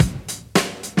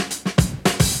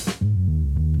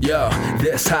Yo,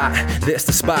 this hot, this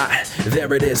the spot,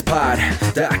 there it is,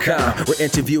 pod.com. We're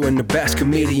interviewing the best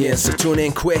comedians, so tune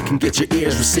in quick and get your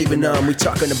ears receiving them. We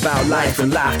talking about life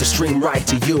and life to stream right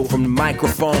to you, from the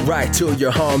microphone right to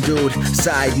your home, dude.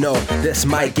 Side note, this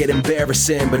might get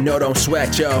embarrassing, but no, don't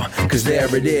sweat, yo, cause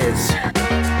there it is.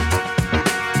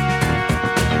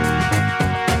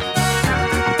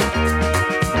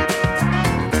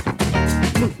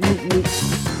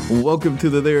 Welcome to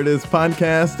the There It Is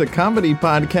podcast, a comedy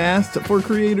podcast for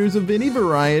creators of any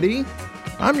variety.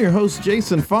 I'm your host,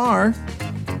 Jason Farr.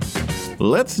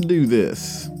 Let's do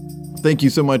this. Thank you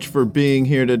so much for being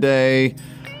here today.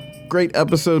 Great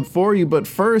episode for you, but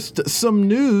first, some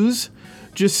news.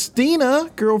 Justina,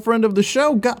 girlfriend of the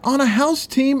show, got on a house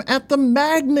team at the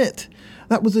Magnet.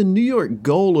 That was a New York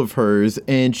goal of hers,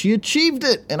 and she achieved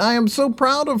it, and I am so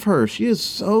proud of her. She is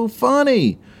so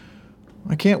funny.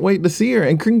 I can't wait to see her.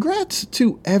 And congrats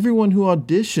to everyone who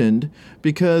auditioned,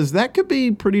 because that could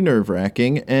be pretty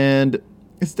nerve-wracking, and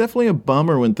it's definitely a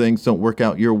bummer when things don't work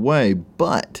out your way.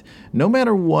 But no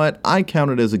matter what, I count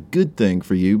it as a good thing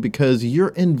for you because you're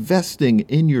investing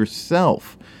in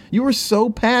yourself. You are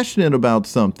so passionate about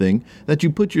something that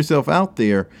you put yourself out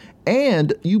there,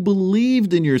 and you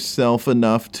believed in yourself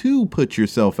enough to put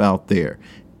yourself out there.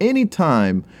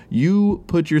 Anytime you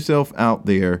put yourself out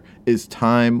there is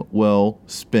time well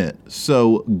spent.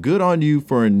 So good on you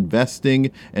for investing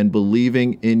and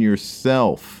believing in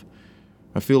yourself.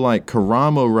 I feel like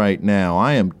Karamo right now.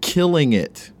 I am killing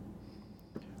it.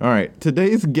 All right,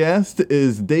 today's guest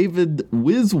is David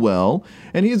Wiswell,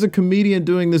 and he is a comedian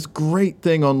doing this great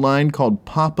thing online called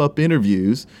Pop-Up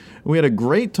Interviews. We had a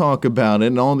great talk about it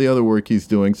and all the other work he's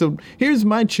doing. So here's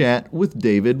my chat with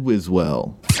David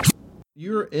Wiswell.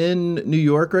 You're in New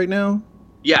York right now?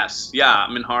 Yes. Yeah,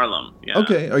 I'm in Harlem. Yeah.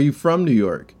 Okay. Are you from New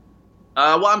York?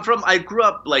 Well, I grew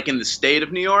up like in the state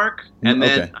of New York, and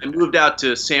then I moved out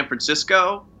to San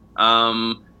Francisco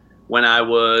when I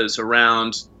was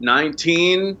around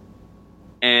 19,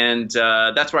 and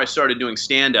that's where I started doing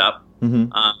stand-up.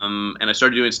 Mm-hmm. And I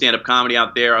started doing stand-up comedy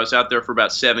out there. I was out there for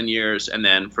about 7 years, and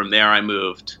then from there I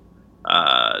moved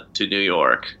to New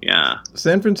York. Yeah.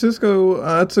 San Francisco,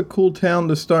 that's a cool town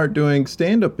to start doing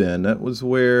stand-up in. That was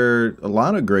where a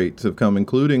lot of greats have come,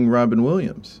 including Robin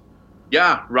Williams.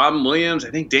 Yeah, Robin Williams, I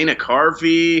think Dana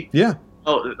Carvey. Yeah.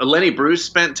 Oh, Lenny Bruce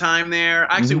spent time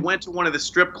there. I actually went to one of the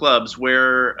strip clubs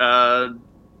where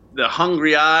the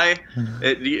Hungry Eye,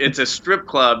 it's a strip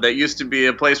club that used to be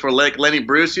a place where Lenny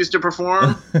Bruce used to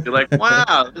perform. You're like,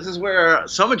 wow, this is where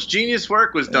so much genius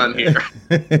work was done here.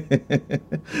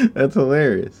 That's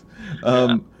hilarious.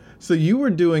 So you were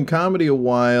doing comedy a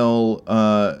while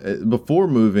before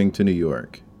moving to New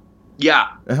York. Yeah.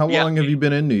 How long have you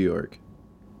been in New York?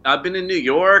 I've been in New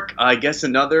York, I guess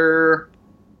another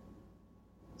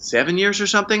 7 years or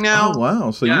something now. Oh, wow.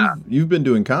 So you've been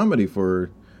doing comedy for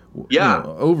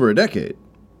over a decade.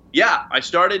 Yeah, I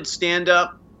started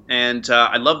stand-up, and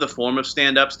I love the form of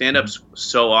stand-up. Stand-up's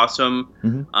so awesome.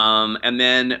 Mm-hmm. And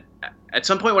then at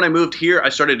some point when I moved here, I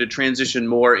started to transition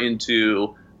more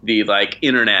into the like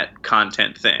internet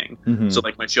content thing. Mm-hmm. So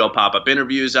like my show Pop-Up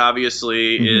Interviews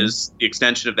obviously is the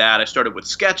extension of that. I started with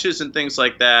sketches and things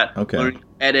like that. Okay. Learning to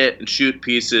edit and shoot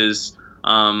pieces,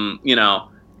 and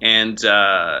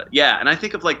I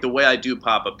think of like the way I do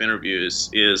Pop-Up Interviews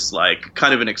is like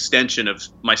kind of an extension of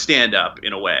my stand-up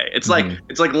in a way. It's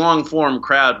like long form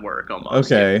crowd work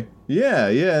almost. Okay. Yeah,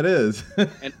 it is. And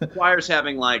it requires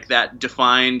having like that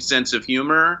defined sense of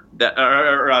humor that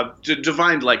or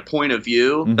defined like point of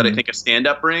view that I think a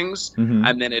stand-up brings,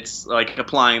 and then it's like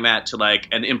applying that to like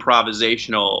an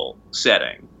improvisational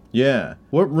setting. Yeah.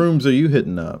 What rooms are you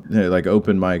hitting up? Like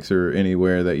open mics or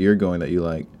anywhere that you're going that you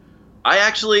like?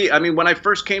 When I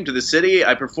first came to the city,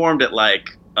 I performed at like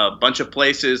a bunch of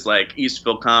places like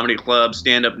Eastville Comedy Club,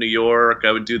 Stand Up New York.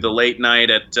 I would do the late night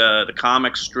at the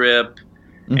Comic Strip.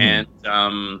 And,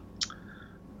 I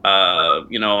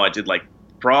did like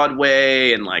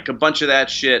Broadway and like a bunch of that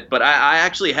shit. But I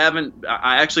actually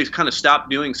kind of stopped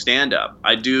doing stand up.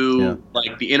 I do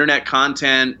like the internet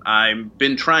content. I've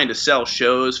been trying to sell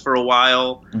shows for a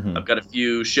while. I've got a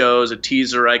few shows, a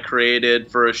teaser I created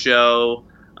for a show.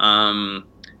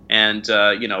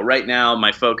 Right now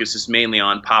my focus is mainly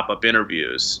on Pop-Up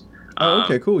Interviews. Oh,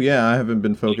 okay, cool. Yeah, I haven't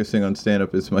been focusing on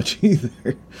stand-up as much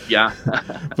either. Yeah.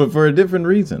 But for a different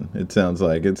reason, it sounds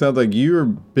like. It sounds like you're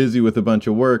busy with a bunch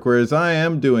of work, whereas I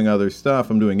am doing other stuff.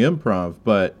 I'm doing improv,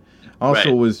 but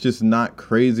also was just not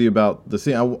crazy about the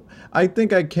scene. I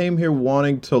think I came here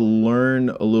wanting to learn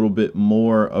a little bit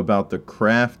more about the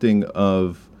crafting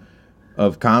of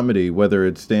comedy, whether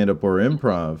it's stand-up or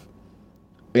improv.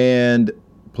 And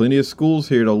plenty of schools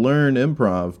here to learn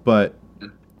improv, but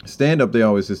stand-up, they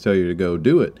always just tell you to go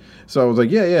do it. So I was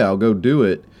like, yeah, I'll go do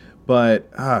it.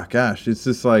 But, gosh, it's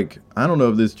just like, I don't know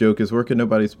if this joke is working.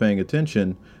 Nobody's paying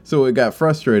attention. So it got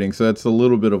frustrating. So that's a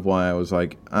little bit of why I was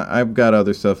like, I've got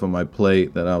other stuff on my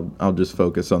plate that I'll just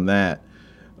focus on that.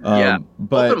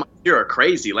 But open mic here are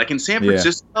crazy. Like in San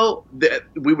Francisco,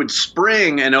 we would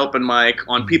spring an open mic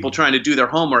on people trying to do their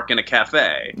homework in a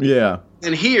cafe. Yeah.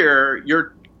 And here,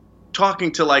 you're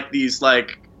talking to like these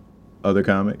like other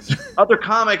comics,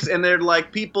 and they're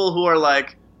like people who are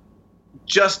like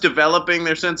just developing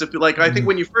their sense of like. I think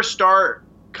when you first start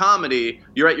comedy,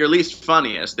 you're at your least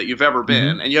funniest that you've ever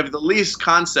been, and you have the least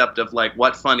concept of like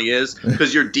what funny is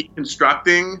because you're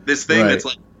deconstructing this thing that's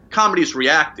like comedy's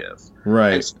reactive.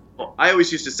 Right. And so I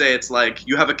always used to say it's like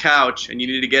you have a couch and you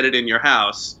need to get it in your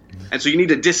house, and so you need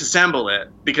to disassemble it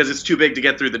because it's too big to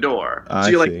get through the door. So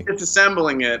you're like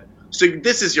disassembling it. So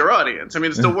this is your audience. I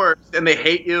mean, it's the worst, and they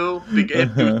hate you.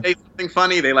 If you say something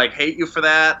funny, they like hate you for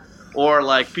that, or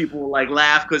like people will like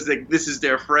laugh because this is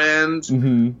their friend,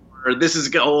 or this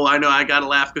is I know I gotta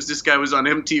laugh because this guy was on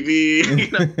MTV.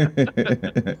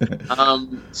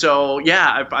 So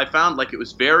yeah, I found like it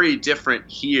was very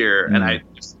different here, and I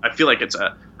feel like it's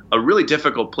a really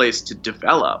difficult place to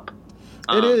develop.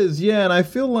 It is, yeah, and I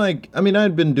feel like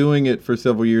I'd been doing it for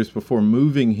several years before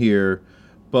moving here,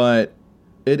 but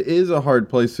it is a hard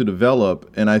place to develop,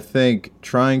 and I think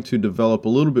trying to develop a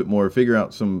little bit more, figure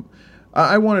out some.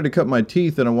 I wanted to cut my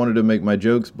teeth, and I wanted to make my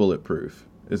jokes bulletproof.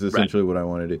 Is essentially what I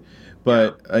wanted to do,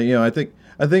 but I think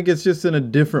it's just in a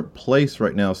different place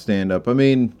right now. Stand up. I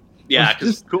mean, yeah,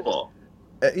 because it's cool.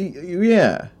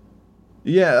 Yeah.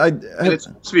 And it's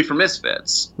supposed to be for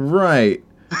misfits, right?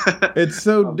 It's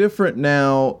so different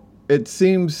now. It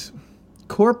seems.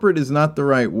 Corporate is not the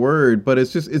right word, but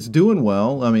it's doing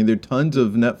well. I mean, there are tons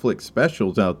of Netflix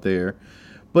specials out there,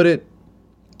 but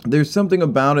there's something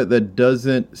about it that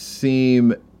doesn't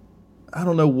seem, I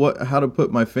don't know how to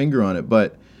put my finger on it,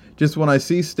 but just when I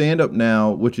see stand-up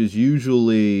now, which is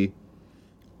usually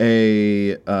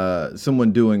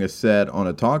someone doing a set on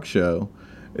a talk show,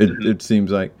 it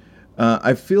seems like,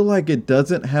 I feel like it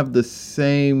doesn't have the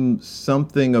same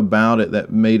something about it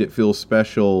that made it feel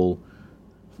special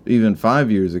even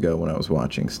 5 years ago when I was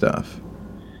watching stuff.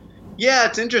 Yeah,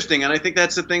 it's interesting, and I think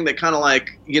that's the thing that kind of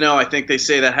like, I think they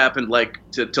say that happened like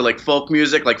to like folk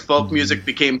music. Like folk music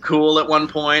became cool at one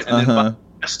point, and then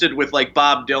busted with like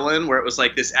Bob Dylan, where it was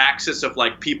like this axis of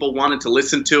like people wanted to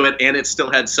listen to it, and it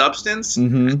still had substance.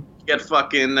 You get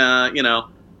fucking,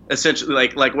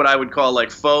 essentially like what I would call like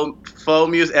faux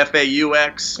music,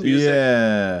 FAUX music.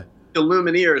 Yeah. The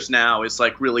Lumineers now is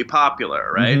like really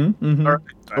popular, right?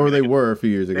 Or they were a few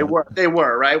years ago. They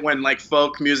were right when like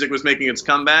folk music was making its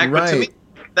comeback. Right. But to me,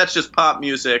 that's just pop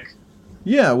music.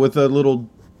 Yeah, with a little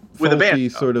with a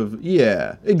band sort of.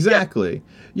 Yeah, exactly.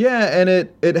 Yeah, and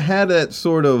it had that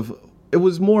sort of. It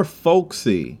was more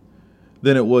folksy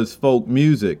than it was folk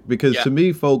music because to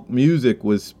me, folk music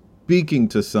was speaking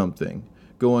to something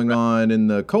going on in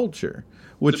the culture,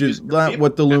 which is not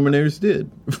what the Lumineers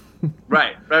did.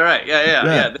 Right. Yeah.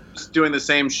 They're just doing the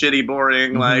same shitty,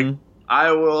 boring, like,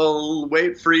 I will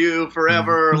wait for you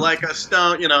forever like a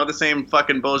stone, the same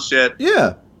fucking bullshit.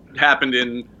 Yeah. It happened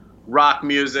in rock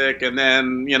music, and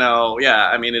then,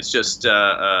 it's just,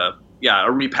 a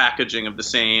repackaging of the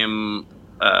same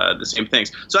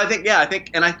things. So I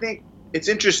think it's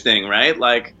interesting, right?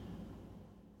 Like,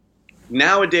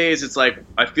 nowadays, it's like,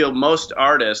 I feel most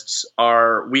artists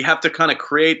we have to kind of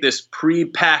create this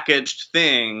pre-packaged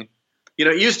thing.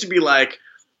 It used to be like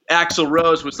Axl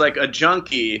Rose was like a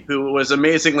junkie who was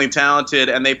amazingly talented,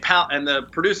 and the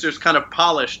producers kind of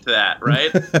polished that, right?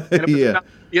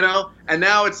 And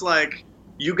now it's like,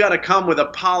 you got to come with a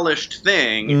polished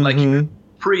thing, like you're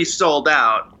pre-sold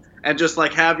out, and just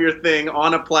like have your thing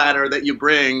on a platter that you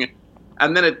bring.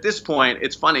 And then at this point,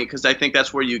 it's funny because I think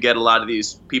that's where you get a lot of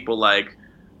these people like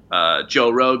Joe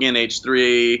Rogan,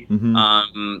 H3,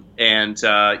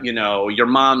 and Your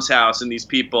Mom's House, and these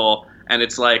people. And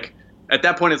it's like, at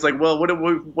that point, it's like, well, what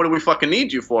do we fucking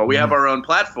need you for? We have our own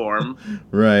platform.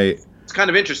 Right. It's kind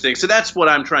of interesting. So that's what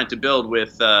I'm trying to build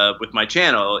with my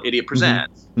channel, Idiot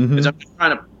Presents. Is I'm just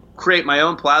trying to create my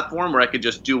own platform where I could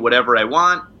just do whatever I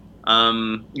want.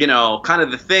 Kind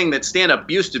of the thing that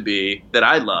stand-up used to be that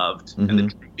I loved, and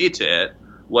the key to it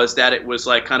was that it was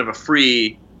like kind of a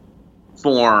free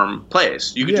form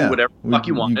place. You could do whatever the fuck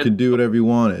you wanted. You could do whatever you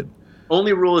wanted.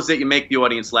 Only rule is that you make the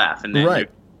audience laugh, and then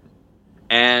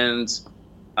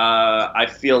I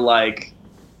feel like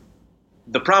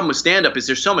the problem with stand-up is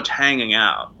there's so much hanging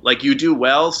out. Like, you do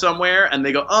well somewhere, and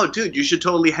they go, oh, dude, you should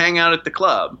totally hang out at the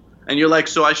club. And you're like,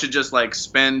 so I should just like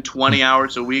spend 20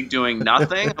 hours a week doing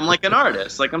nothing? I'm like an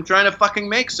artist. Like I'm trying to fucking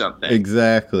make something.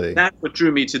 Exactly. That's what drew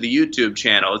me to the YouTube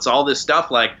channel. It's all this stuff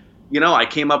like, I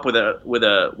came up with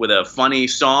a funny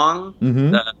song,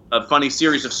 a funny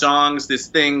series of songs. This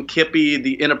thing, Kippy,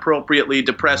 the inappropriately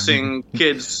depressing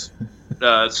kids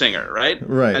singer, right?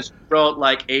 Right. I wrote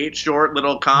like 8 short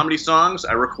little comedy songs.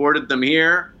 I recorded them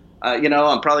here.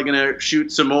 I'm probably gonna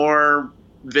shoot some more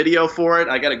video for it.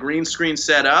 I got a green screen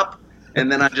set up,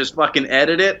 and then I just fucking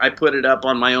edit it. I put it up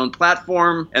on my own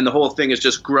platform, and the whole thing is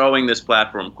just growing this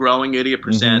platform, growing Idiot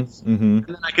Presents, and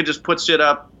then I could just put shit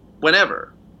up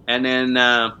whenever. And then,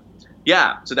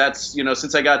 so that's,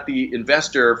 since I got the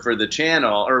investor for the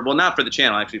channel, or well, not for the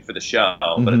channel, actually for the show,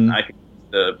 but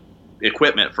the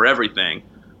equipment for everything,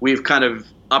 we've kind of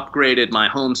upgraded my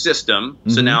home system.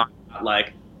 So now I've got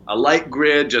like a light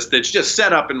grid that's just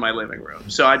set up in my living room.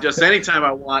 So I just, anytime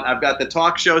I want, I've got the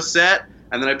talk show set,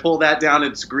 and then I pull that down,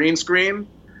 it's green screen.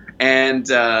 And,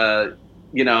 I've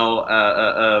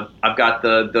got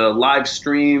the live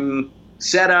stream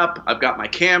set up. I've got my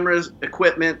cameras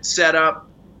equipment set up,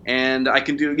 and I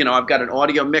can do, I've got an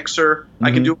audio mixer.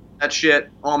 I can do that shit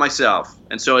all myself.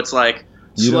 And so it's like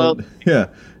slow.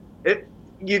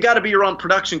 You got to be your own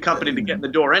production company to get in the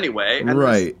door anyway. And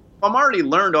right. I'm already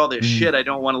learned all this shit I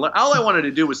don't want to learn. All I wanted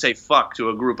to do was say fuck to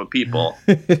a group of people.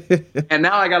 And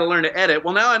now I got to learn to edit.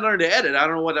 Well, now I learned to edit. I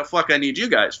don't know what the fuck I need you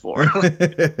guys for.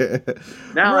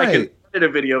 Now I can edit a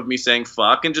video of me saying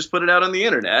fuck and just put it out on the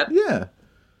internet. Yeah.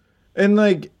 And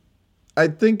like, I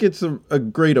think it's a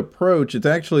great approach. It's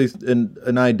actually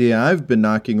an idea I've been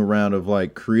knocking around of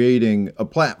like creating a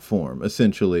platform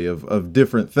essentially of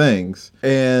different things.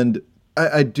 And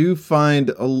I do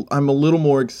find I'm a little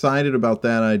more excited about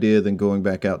that idea than going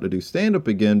back out to do stand-up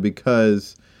again,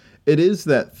 because it is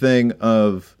that thing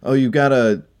of, you've got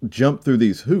to jump through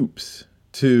these hoops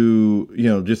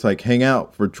to, just like hang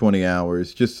out for 20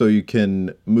 hours just so you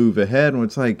can move ahead. And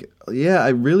it's like, I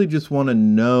really just want to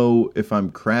know if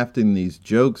I'm crafting these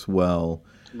jokes well.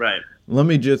 Right. Let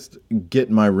me just get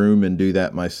in my room and do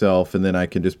that myself, and then I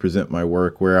can just present my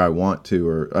work where I want to,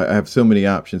 or I have so many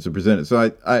options to present it.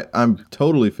 So I'm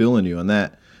totally feeling you on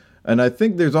that. And I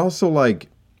think there's also like,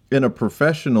 in a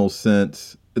professional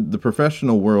sense, the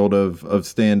professional world of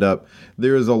stand-up,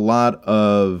 there is a lot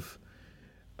of,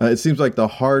 it seems like the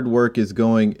hard work is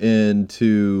going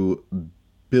into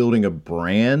building a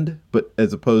brand, but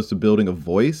as opposed to building a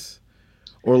voice,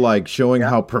 or like showing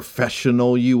how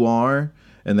professional you are.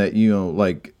 And that,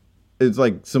 like, it's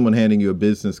like someone handing you a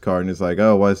business card and it's like,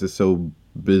 oh, why is this so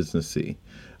businessy?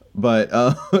 But,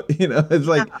 it's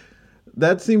like,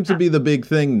 that seems to be the big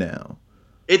thing now.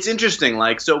 It's interesting.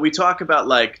 Like, so we talk about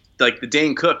like the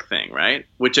Dane Cook thing, right?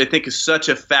 Which I think is such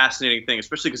a fascinating thing,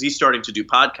 especially because he's starting to do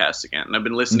podcasts again. And I've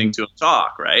been listening to him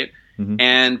talk, right?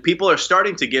 And people are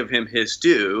starting to give him his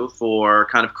due for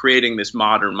kind of creating this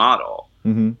modern model,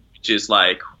 which is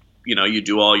like, you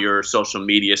do all your social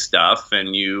media stuff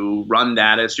and you run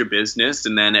that as your business,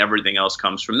 and then everything else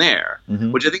comes from there,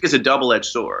 which I think is a double-edged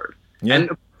sword. Yeah. And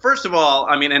first of all,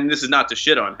 I mean, and this is not to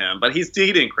shit on him, but he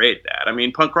didn't create that. I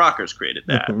mean, punk rockers created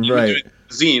that. Right. Been doing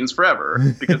zines forever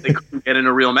because they couldn't get in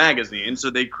a real magazine,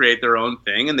 so they create their own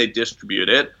thing and they distribute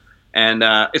it. And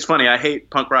it's funny, I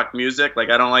hate punk rock music. Like,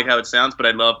 I don't like how it sounds, but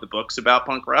I love the books about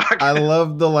punk rock. I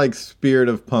love the like spirit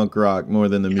of punk rock more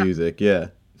than the music. Yeah.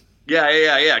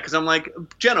 Yeah. Because I'm like,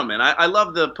 gentlemen, I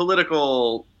love the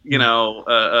political,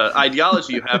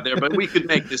 ideology you have there, but we could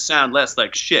make this sound less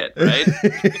like shit, right?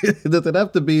 Does it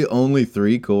have to be only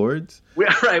 3 chords?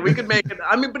 Right. We could make it.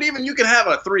 I mean, but even you could have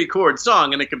a 3-chord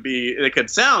song and it could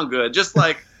sound good, just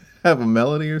like. Have a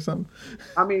melody or something?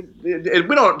 I mean,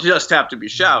 we don't just have to be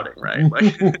shouting, right?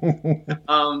 Like,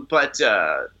 but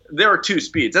there are 2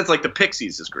 speeds. That's like the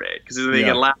Pixies is great because they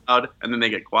get loud and then they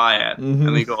get quiet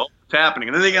and they go, oh, what's happening?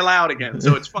 And then they get loud again.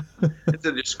 So it's fun. Instead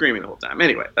of just screaming the whole time.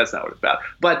 Anyway, that's not what it's about.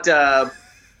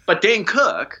 But Dane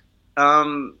Cook,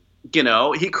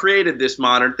 he created this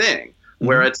modern thing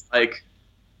where it's like,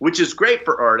 which is great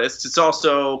for artists. It's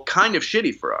also kind of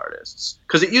shitty for artists.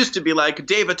 Because it used to be like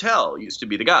Dave Attell used to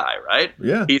be the guy, right?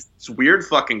 Yeah. He's this weird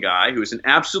fucking guy who's an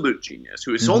absolute genius,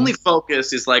 whose only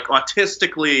focus is like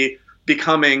autistically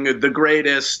becoming the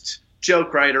greatest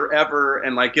joke writer ever.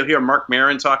 And like you'll hear Mark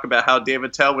Maron talk about how Dave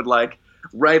Attell would like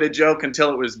write a joke until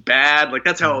it was bad. Like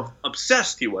that's how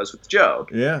obsessed he was with the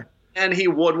joke. Yeah. And he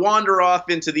would wander off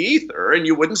into the ether and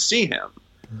you wouldn't see him.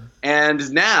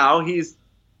 And now he's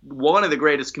one of the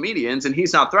greatest comedians and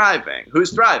he's not thriving.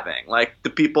 Who's thriving? Like the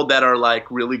people that are like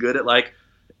really good at like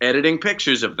editing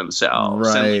pictures of themselves.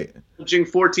 Right. And managing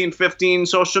 14, 15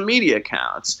 social media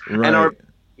accounts. Right.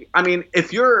 And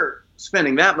if you're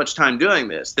spending that much time doing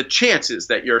this, the chances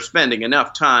that you're spending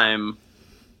enough time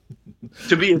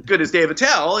to be as good as Dave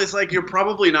Attell is like you're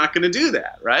probably not going to do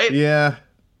that, right? Yeah.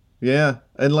 Yeah.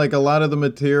 And like a lot of the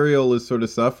material is sort of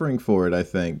suffering for it, I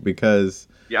think, because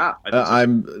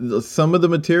some of the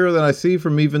material that I see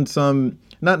from even some,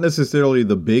 not necessarily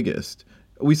the biggest.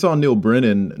 We saw Neil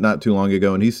Brennan not too long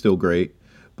ago, and he's still great.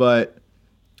 But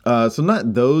so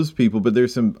not those people, but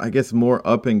there's some, I guess, more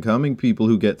up and coming people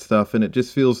who get stuff, and it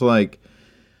just feels like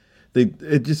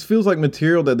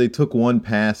material that they took one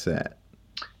pass at.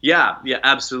 Yeah,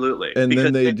 absolutely. And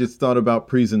then they just thought about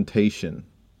presentation.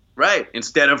 Right.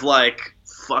 Instead of like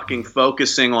fucking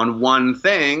focusing on one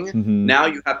thing, now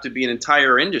you have to be an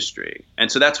entire industry.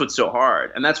 And so that's what's so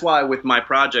hard. And that's why with my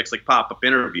projects like pop-up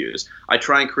interviews, I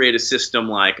try and create a system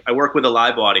like I work with a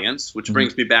live audience, which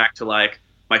brings me back to like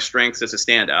my strengths as a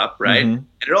stand-up, right? And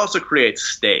it also creates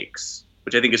stakes,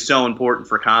 which I think is so important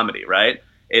for comedy, right?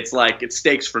 It's like it's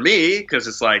stakes for me because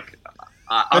it's like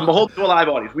I'm beholden to a live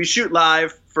audience. We shoot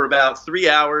live for about 3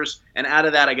 hours, and out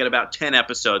of that, I get about 10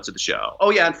 episodes of the show.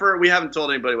 Oh, yeah, and we haven't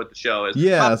told anybody what the show is.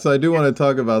 Yeah, so I do want to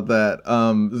talk about that.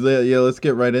 Let's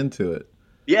get right into it.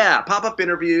 Yeah, Pop-Up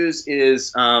Interviews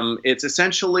is it's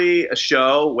essentially a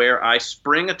show where I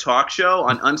spring a talk show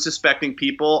on unsuspecting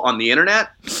people on the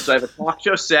internet. So I have a talk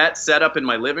show set up in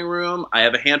my living room. I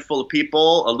have a handful of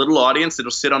people, a little audience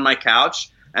that'll sit on my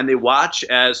couch, and they watch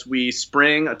as we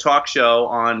spring a talk show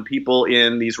on people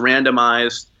in these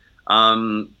randomized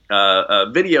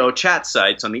video chat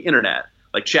sites on the internet,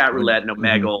 like Chat Roulette and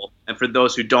Omegle. And for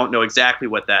those who don't know exactly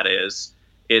what that is,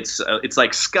 it's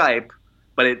like Skype,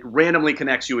 but it randomly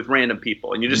connects you with random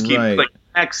people, and you just keep clicking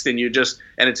text, and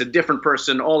it's a different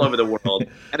person all over the world.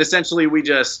 And essentially, we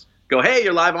just go, "Hey,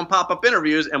 you're live on Pop-Up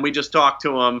Interviews," and we just talk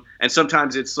to them. And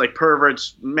sometimes it's like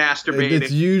perverts masturbating.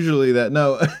 It's usually that.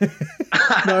 No,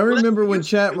 I remember when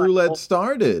Chat Roulette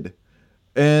started.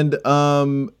 And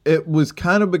it was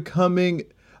kind of becoming,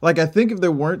 like, I think if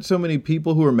there weren't so many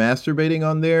people who were masturbating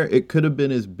on there, it could have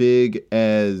been as big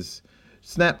as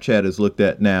Snapchat is looked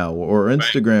at now or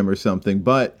Instagram or something.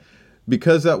 But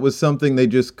because that was something they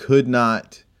just could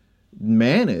not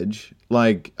manage,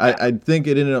 like, I think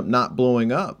it ended up not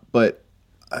blowing up. But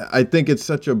I think it's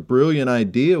such a brilliant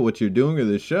idea what you're doing with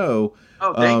the show.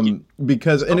 Oh, thank you.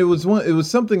 Because, and it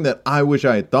was something that I wish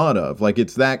I had thought of. Like,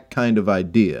 it's that kind of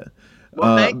idea.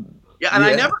 Well,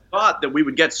 I never thought that we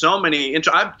would get so many.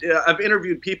 I've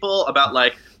interviewed people about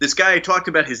like this guy who talked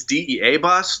about his DEA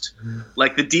bust.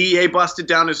 Like the DEA busted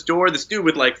down his door. This dude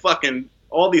with like fucking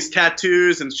all these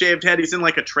tattoos and shaved head. He's in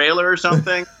like a trailer or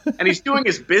something, and he's doing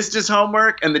his business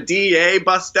homework, and the DEA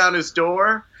busts down his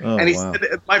door. And he said,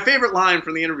 my favorite line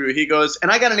from the interview, he goes,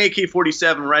 "And I got an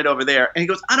AK-47 right over there," and he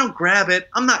goes, "I don't grab it.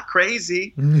 I'm not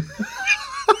crazy."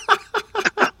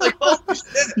 Like, holy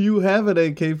shit. You have an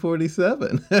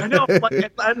AK-47. I know,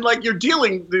 and like you're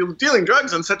dealing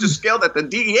drugs on such a scale that the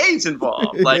DEA's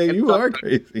involved. Like, yeah, you are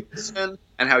crazy.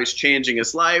 And how he's changing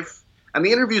his life. And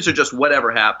the interviews are just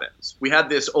whatever happens. We had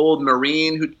this old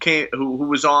Marine who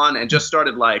was on and just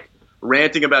started like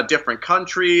ranting about different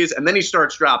countries, and then he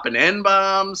starts dropping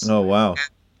N-bombs. Oh wow.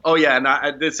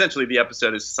 And essentially the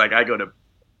episode is just like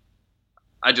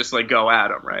I just like go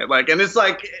at him, right? Like, and it's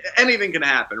like anything can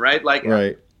happen, right? Like,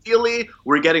 ideally,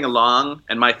 we're getting along,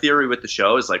 and my theory with the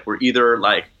show is like we're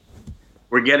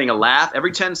getting a laugh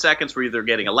every 10 seconds. We're either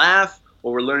getting a laugh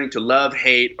or we're learning to love,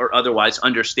 hate, or otherwise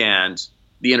understand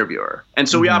the interviewer. And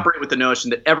so we operate with the notion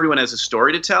that everyone has a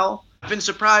story to tell. I've been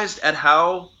surprised at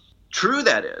how true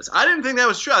that is. I didn't think that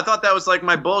was true. I thought that was like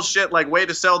my bullshit, like way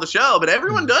to sell the show. But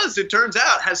everyone does. It turns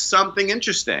out has something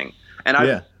interesting, and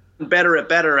I've been better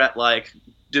at like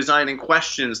designing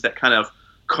questions that kind of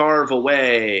carve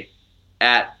away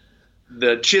at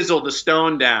chisel the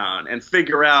stone down and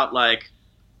figure out like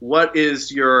what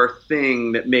is your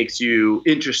thing that makes you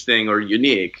interesting or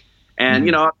unique.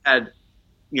 And I've had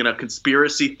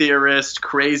conspiracy theorists,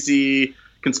 crazy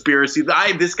conspiracy.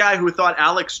 This guy who thought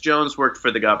Alex Jones worked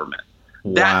for the government.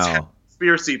 Wow. That's how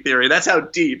conspiracy theory. That's how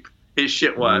deep his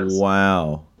shit was.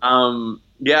 Wow. And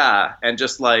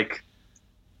just like.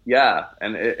 Yeah,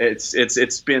 and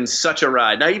it's been such a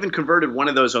ride. I even converted one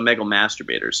of those Omegle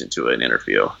masturbators into an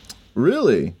interview.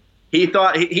 Really? He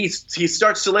thought he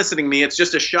starts soliciting me. It's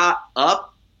just a shot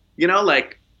up,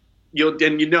 like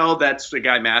that's the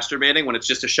guy masturbating when it's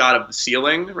just a shot of the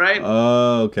ceiling, right?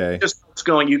 Oh, okay. Just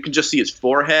going, you can just see his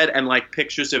forehead and like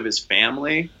pictures of his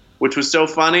family, which was so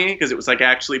funny because it was like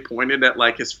actually pointed at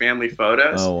like his family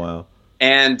photos. Oh wow!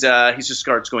 And he just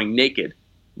starts going naked.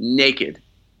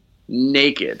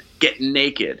 Get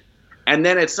naked. And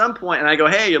then at some point, and I go,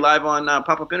 "Hey, you're live on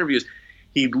Pop-Up Interviews."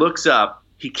 He looks up.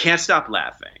 He can't stop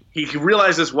laughing. he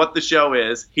realizes what the show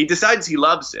is. He decides he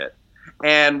loves it.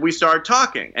 And we started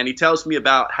talking. And he tells me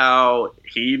about how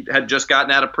he had just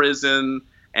gotten out of prison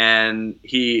and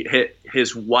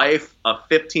his wife of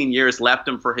 15 years left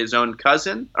him for his own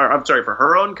cousin, or I'm sorry, for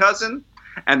her own cousin.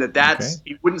 And that's,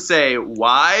 he wouldn't say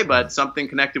why, but something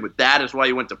connected with that is why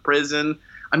he went to prison.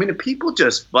 I mean, people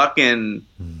just fucking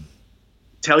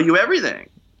tell you everything.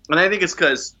 And I think it's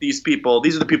because these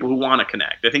are the people who want to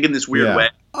connect. I think in this weird way.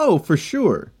 Oh, for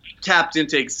sure. Tapped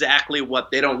into exactly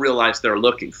what they don't realize they're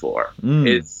looking for.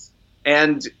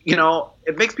 And, you know,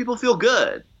 it makes people feel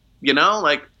good. You know,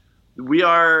 like we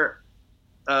are,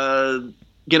 you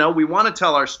know, we want to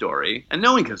tell our story and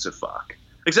no one gives a fuck.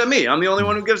 Except me. I'm the only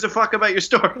one who gives a fuck about your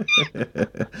story.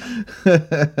 Then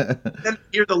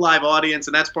hear the live audience,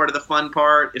 and that's part of the fun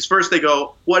part, is first they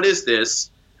go, what is this?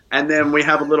 And then we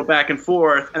have a little back and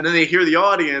forth, and then they hear the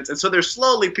audience, and so they're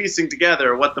slowly piecing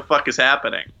together what the fuck is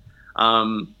happening.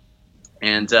 And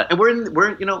we're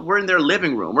in their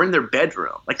living room, we're in their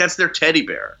bedroom, like that's their teddy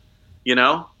bear, you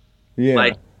know? Yeah.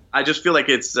 Like I just feel like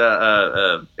it's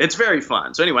very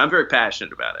fun. So anyway, I'm very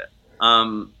passionate about it.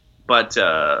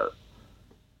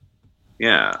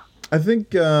 Yeah. I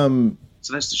think so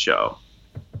that's the show.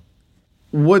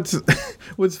 What's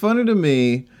funny to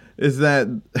me is that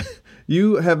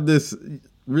you have this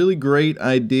really great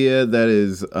idea that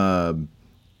is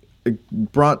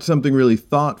brought something really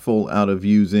thoughtful out of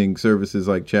using services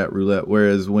like Chat Roulette.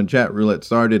 Whereas when Chat Roulette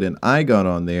started and I got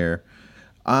on there,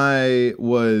 I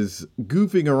was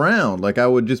goofing around. Like I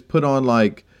would just put on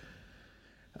like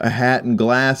a hat and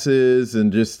glasses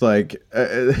and just like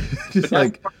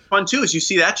like fun too is you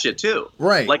see that shit too,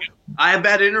 right? Like I have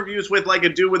bad interviews with like a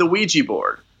dude with a Ouija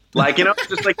board, like, you know,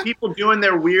 just like people doing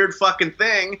their weird fucking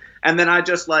thing, and then I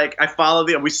just like I follow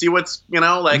we see what's, you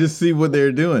know, like just see what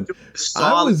they're doing.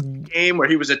 Saw a game where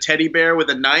he was a teddy bear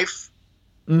with a knife.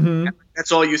 Mm-hmm.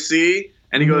 That's all you see,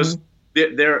 and he goes,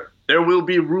 there will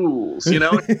be rules, you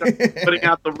know, putting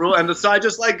out the rule, and so I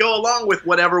just like go along with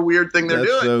whatever weird thing they're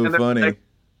That's doing. So funny. Like,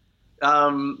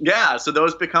 so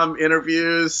those become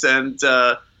interviews, and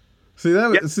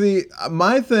see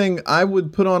my thing, I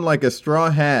would put on like a straw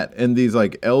hat and these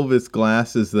like Elvis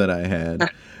glasses that I had,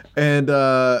 and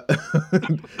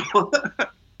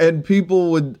and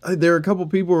there were a couple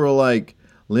people who were like,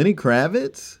 Lenny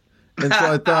Kravitz? And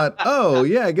so I thought, oh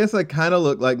yeah, I guess I kind of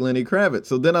look like Lenny Kravitz.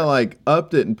 So then I like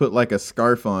upped it and put like a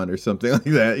scarf on or something like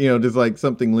that, you know, just like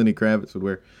something Lenny Kravitz would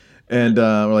wear, and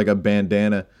or like a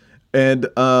bandana. And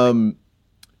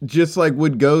just like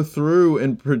would go through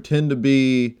and pretend to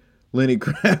be Lenny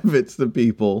Kravitz to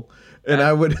people. And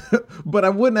I would, but I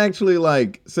wouldn't actually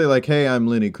like say like, hey, I'm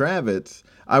Lenny Kravitz.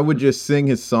 I would just sing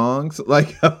his songs.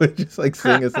 Like I would just like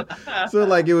sing his song. So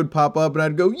like it would pop up and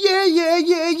I'd go, yeah, yeah,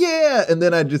 yeah, yeah. And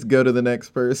then I'd just go to the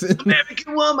next person.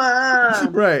 American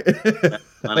woman. Right.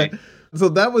 Funny. So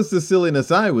that was the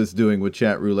silliness I was doing with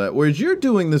Chat Roulette, whereas you're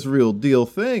doing this real deal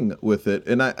thing with it.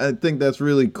 And I think that's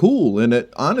really cool. And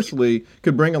it honestly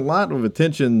could bring a lot of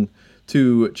attention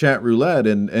to Chat Roulette.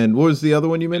 And what was the other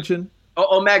one you mentioned?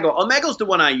 Omegle. Omegle's the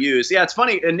one I use. Yeah, it's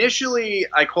funny. Initially,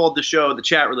 I called the show the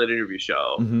Chat Roulette Interview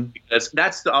Show because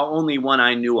that's the only one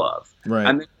I knew of. Right.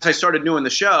 And then as I started doing the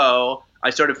show, I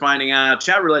started finding out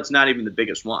Chat Roulette's not even the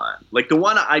biggest one. Like the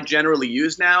one I generally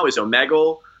use now is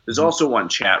Omegle. There's also one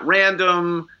Chat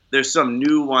Random. There's some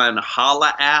new one,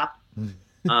 Holla app.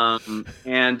 But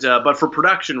for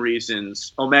production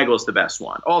reasons, Omegle's the best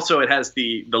one. Also, it has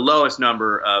the lowest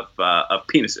number of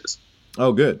penises.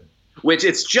 Oh, good. Which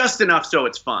it's just enough so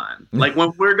it's fun. Like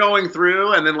when we're going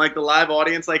through and then like the live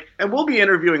audience, like, and we'll be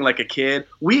interviewing like a kid.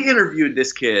 We interviewed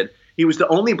this kid. He was the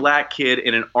only black kid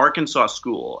in an Arkansas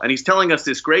school. And he's telling us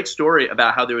this great story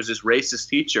about how there was this racist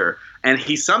teacher and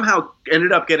he somehow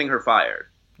ended up getting her fired.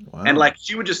 Wow. And like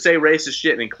she would just say racist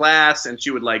shit in class and she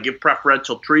would like give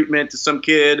preferential treatment to some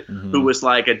kid who was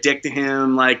like a dick to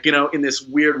him, like, you know, in this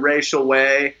weird racial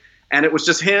way. And it was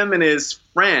just him and his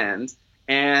friend.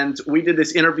 And we did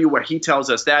this interview where he tells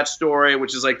us that story,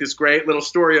 which is like this great little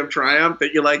story of triumph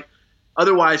that you like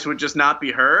otherwise would just not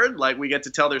be heard. Like we get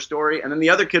to tell their story. And then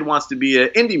the other kid wants to be an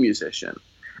indie musician.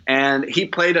 And he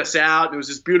played us out. It was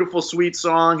this beautiful, sweet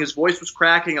song. His voice was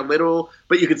cracking a little,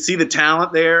 but you could see the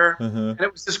talent there. And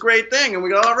it was this great thing. And we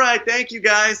go, all right, thank you,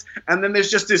 guys. And then there's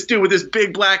just this dude with this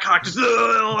big black cock. Just,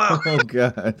 oh,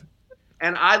 God.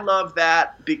 And I love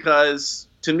that because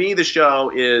to me, the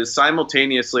show is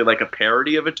simultaneously like a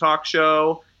parody of a talk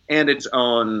show and its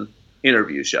own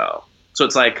interview show. So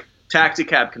it's like Taxi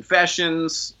Cab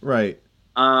Confessions. Right.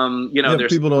 You know,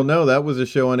 people don't know that was a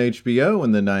show on HBO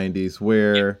in the 90s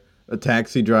where a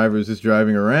taxi driver was just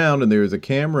driving around and there was a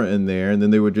camera in there, and then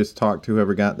they would just talk to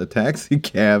whoever got in the taxi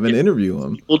cab and interview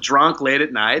them. People drunk late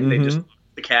at night, they just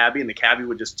the cabbie, and the cabbie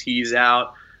would just tease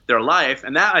out their life,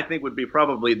 and that I think would be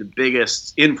probably the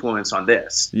biggest influence on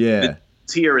this. Yeah,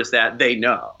 here is that they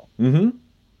know.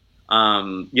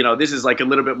 This is like a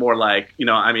little bit more like,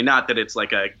 I mean, not that it's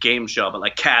like a game show, but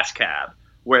like Cash Cab,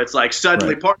 where it's like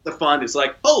suddenly part of the fun is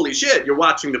like, holy shit, you're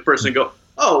watching the person go,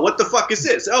 oh, what the fuck is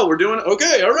this? Oh, we're doing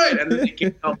okay, all right, and then they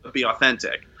can't help but be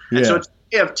authentic. And so it's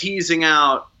a way of teasing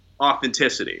out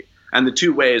authenticity. And the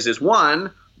two ways is,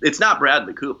 one, it's not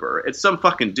Bradley Cooper. It's some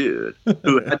fucking dude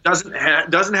who doesn't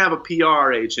have a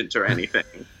PR agent or anything.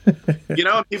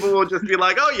 People will just be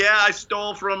like, oh, yeah, I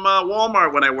stole from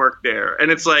Walmart when I worked there.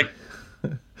 And it's like,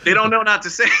 they don't know not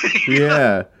to say.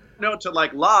 Yeah. Know to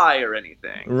like lie or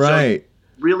anything. Right. So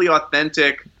really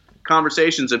authentic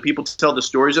conversations, and people tell the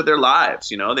stories of their lives.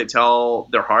 They tell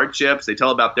their hardships. They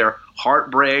tell about their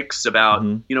heartbreaks, about,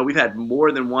 we've had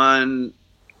more than one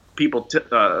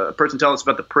person tell us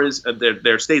about the prison,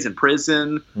 their stays in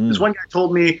prison. This one guy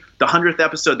told me the 100th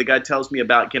episode, the guy tells me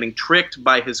about getting tricked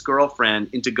by his girlfriend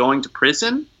into going to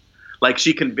prison. Like,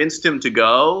 she convinced him to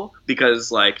go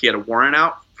because like he had a warrant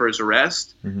out for his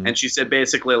arrest. And she said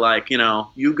basically like,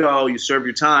 you go, you serve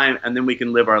your time, and then we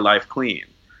can live our life clean.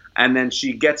 And then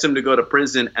she gets him to go to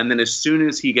prison. And then as soon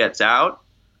as he gets out,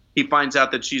 he finds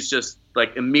out that she's just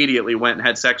like immediately went and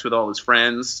had sex with all his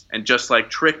friends and just like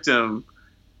tricked him.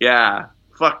 Yeah,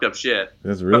 fucked up shit.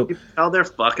 That's real. But you tell their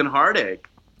fucking heartache.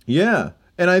 Yeah,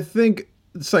 and I think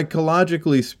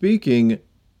psychologically speaking,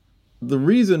 the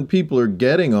reason people are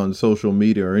getting on social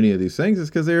media or any of these things is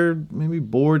because they're maybe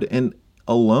bored and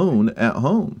alone at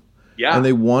home. Yeah, and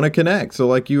they want to connect. So,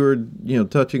 like you were,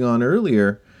 touching on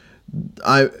earlier,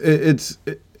 it's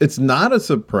not a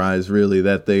surprise really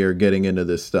that they are getting into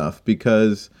this stuff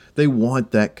because they want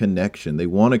that connection. They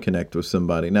want to connect with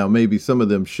somebody. Now, maybe some of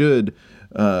them should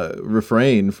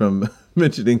refrain from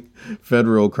mentioning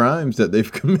federal crimes that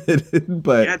they've committed,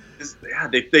 but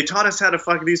they taught us how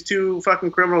to these two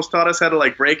fucking criminals taught us how to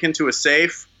like break into a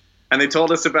safe, and they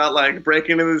told us about like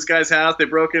breaking into this guy's house. They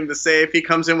broke into the safe. He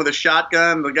comes in with a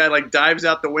shotgun. The guy like dives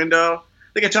out the window.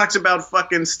 The guy talks about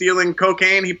fucking stealing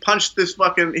cocaine. He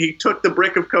took the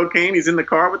brick of cocaine. He's in the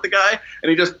car with the guy, and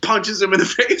he just punches him in the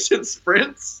face and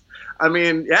sprints. I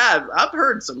mean, yeah, I've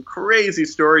heard some crazy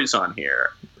stories on here.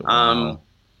 Wow.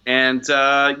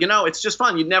 It's just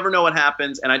fun. You never know what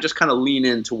happens, and I just kind of lean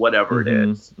into whatever it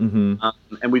is. And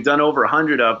we've done over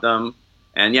 100 of them.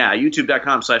 And yeah,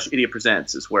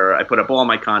 youtube.com/idiotpresents is where I put up all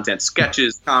my content,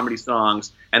 sketches, comedy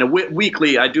songs, and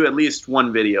weekly I do at least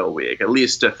one video a week, at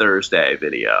least a Thursday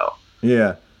video.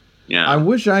 Yeah. I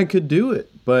wish I could do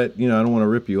it, but I don't want to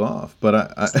rip you off.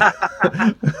 But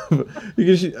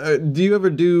do you ever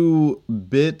do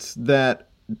bits that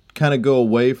kind of go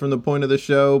away from the point of the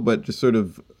show, but just sort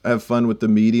of have fun with the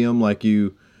medium? Like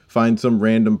you find some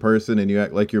random person and you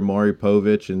act like you're Maury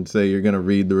Povich and say you're going to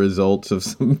read the results of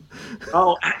some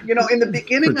in the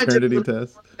beginning paternity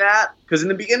test. That because in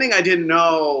the beginning I didn't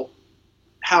know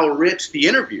how rich the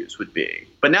interviews would be.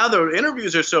 But now the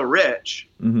interviews are so rich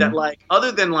that like,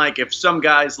 other than like if some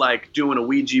guy's like doing a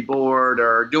Ouija board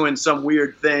or doing some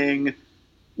weird thing,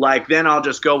 like then I'll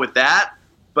just go with that.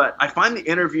 But I find the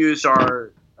interviews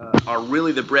are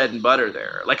really the bread and butter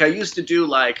there. Like I used to do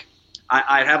like,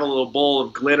 I'd have a little bowl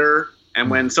of glitter, and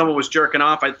when someone was jerking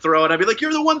off, I'd throw it. I'd be like,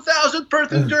 you're the 1,000th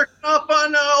person jerking off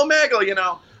on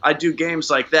Omega, I'd do games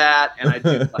like that, and I'd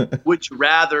do like would you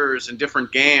rathers and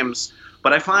different games.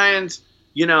 But I find,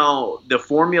 the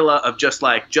formula of just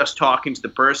talking to the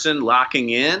person, locking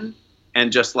in,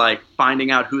 and just like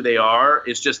finding out who they are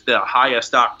is just the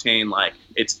highest octane. Like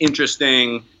it's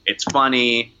interesting, it's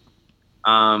funny,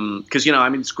 because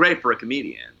it's great for a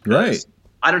comedian. Right.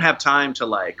 I don't have time to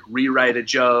like rewrite a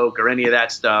joke or any of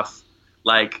that stuff.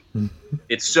 Like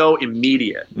it's so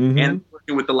immediate, and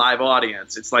working with the live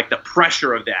audience, it's like the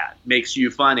pressure of that makes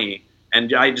you funny,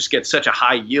 and I just get such a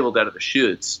high yield out of the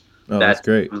shoots. Oh, that's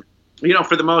great.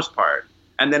 For the most part.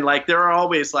 And then like there are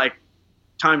always like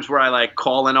times where I like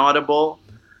call an audible.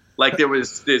 Like there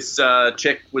was this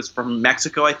chick was from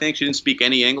Mexico, I think. She didn't speak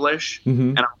any English,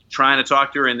 and I'm trying to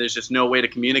talk to her, and there's just no way to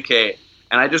communicate.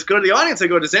 And I just go to the audience. I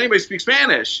go, does anybody speak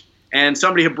Spanish? And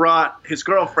somebody had brought his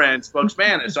girlfriend, spoke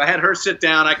Spanish. So I had her sit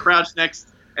down. I crouched next,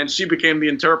 and she became the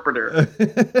interpreter.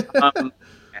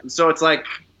 And so it's like,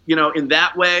 in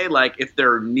that way, like if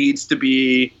there needs to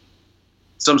be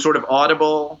some sort of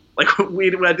audible, like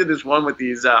I did this one with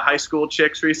these high school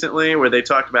chicks recently where they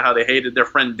talked about how they hated their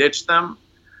friend ditched them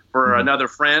for another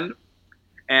friend.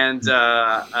 And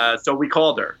so we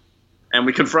called her. and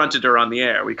we confronted her on the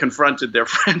air. We confronted their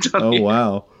friend on the air. Oh,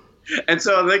 wow. And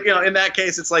so, like, you know, in that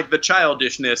case, it's like the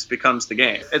childishness becomes the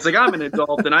game. It's like, I'm an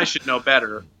adult and I should know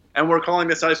better. And we're calling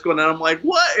this high school, and I'm like,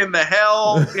 what in the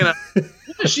hell? You know,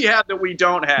 what does she have that we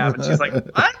don't have? And she's like,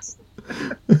 what?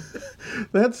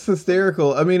 That's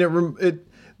hysterical. I mean,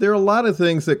 there are a lot of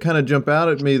things that kind of jump out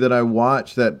at me that I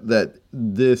watched that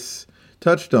this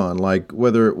touched on, like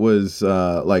whether it was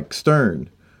like Stern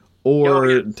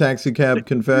or Taxi Cab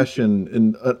Confession,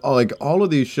 and like all of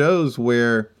these shows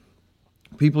where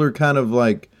people are kind of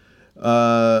like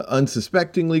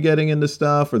unsuspectingly getting into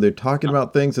stuff, or they're talking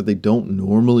about things that they don't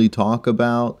normally talk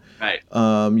about. Right.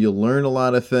 You learn a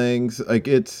lot of things. Like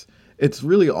it's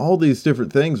really all these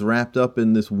different things wrapped up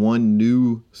in this one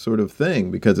new sort of thing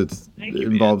because it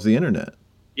involves the internet.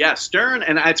 Yeah, Stern,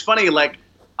 and it's funny, like,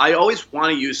 I always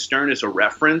want to use Stern as a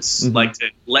reference, like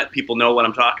to let people know what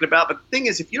I'm talking about. But the thing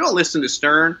is, if you don't listen to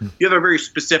Stern, you have a very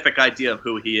specific idea of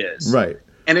who he is. Right.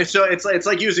 And it's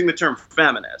like using the term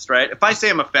feminist, right? If I say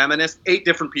I'm a feminist, 8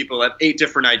 different people have 8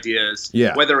 different ideas,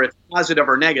 whether it's positive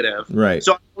or negative. Right.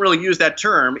 So I don't really use that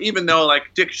term, even though,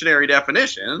 like, dictionary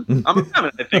definition, I'm a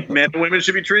feminist. I think men and women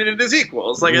should be treated as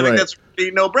equals. Like, I think that's a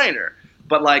no-brainer.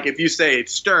 But, like, if you say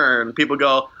Stern, people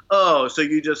go, oh, so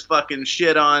you just fucking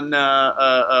shit on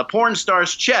porn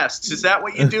stars' chests. Is that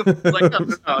what you do? Like,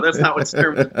 no, that's not what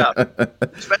Stern was about.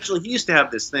 Especially, he used to have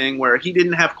this thing where he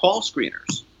didn't have call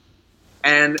screeners.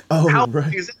 And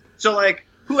so, like,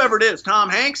 whoever it is,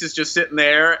 Tom Hanks is just sitting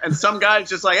there, and some guy's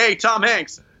just like, hey, Tom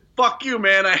Hanks, fuck you,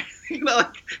 man.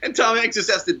 And Tom Hanks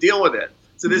just has to deal with it.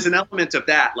 So there's an element of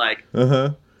that, like,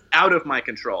 out of my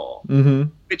control,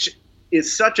 which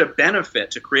is such a benefit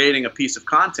to creating a piece of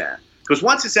content. Because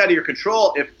once it's out of your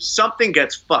control, if something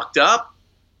gets fucked up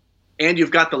and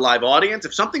you've got the live audience,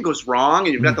 if something goes wrong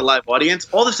and you've got the live audience,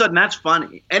 all of a sudden that's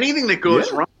funny. Anything that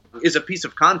goes wrong is a piece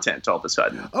of content all of a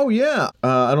sudden. Oh, yeah.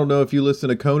 I don't know if you listen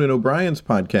to Conan O'Brien's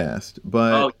podcast,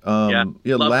 but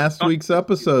last week's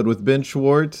episode with Ben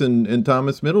Schwartz and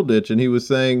Thomas Middleditch, and he was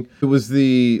saying it was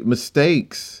the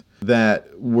mistakes that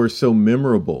were so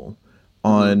memorable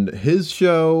on his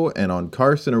show and on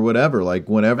Carson or whatever. Like,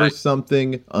 whenever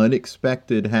something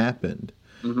unexpected happened,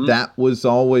 that was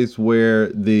always where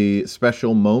the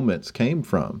special moments came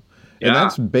from. And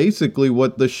that's basically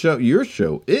what your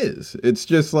show is. It's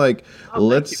just like,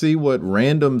 let's see what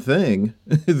random thing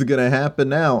is going to happen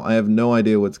now. I have no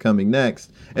idea what's coming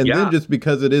next. And then just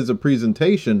because it is a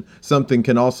presentation, something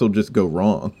can also just go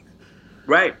wrong.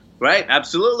 Right,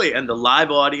 absolutely. And the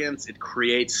live audience, it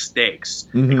creates stakes.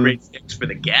 It creates stakes for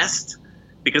the guest.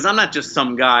 Because I'm not just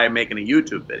some guy making a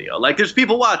YouTube video. Like, there's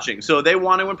people watching, so they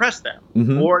want to impress them.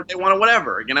 Or they want to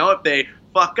whatever. You know, if they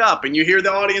fuck up and you hear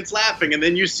the audience laughing and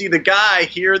then you see the guy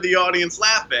hear the audience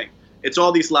laughing, it's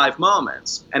all these live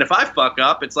moments. And if I fuck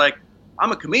up, it's like,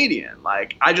 I'm a comedian.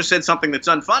 Like, I just said something that's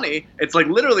unfunny. It's like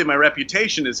literally my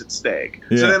reputation is at stake.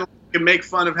 So then I can make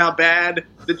fun of how bad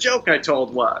the joke I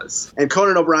told was. And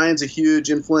Conan O'Brien's a huge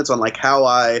influence on, like, how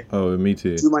I me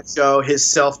too. do my show, his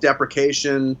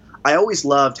self-deprecation. I always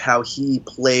loved how he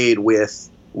played with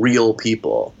real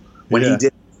people when he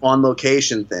did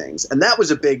on-location things. And that was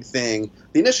a big thing.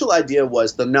 The initial idea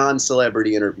was the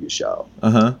non-celebrity interview show.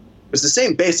 It was the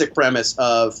same basic premise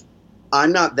of,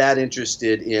 I'm not that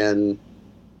interested in,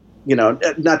 you know,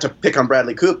 not to pick on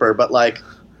Bradley Cooper, but, like,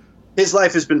 his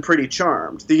life has been pretty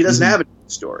charmed. He doesn't have any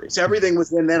stories. Everything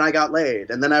was, and then I got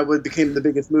laid, and then I became the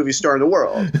biggest movie star in the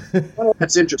world.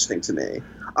 That's interesting to me.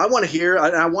 I want to hear,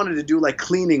 I wanted to do, like,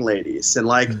 cleaning ladies and,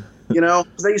 like, you know,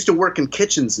 because I used to work in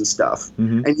kitchens and stuff.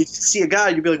 And you'd see a guy,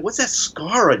 you'd be like, what's that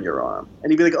scar on your arm?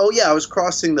 And he'd be like, oh, yeah, I was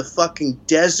crossing the fucking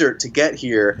desert to get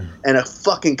here, and a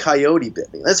fucking coyote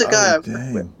bit me. That's a guy I worked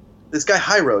with. This guy,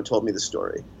 Hyro, told me the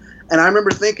story. And I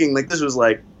remember thinking, like, this was,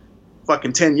 like,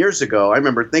 fucking 10 years ago. I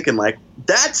remember thinking, like,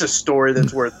 that's a story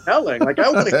that's worth telling. Like,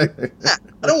 I want to hear that.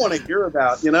 I don't want to hear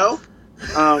about, you know?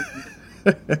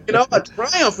 You know, a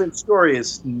triumphant story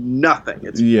is nothing.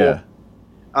 It's bull.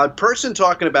 A person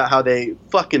talking about how they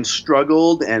fucking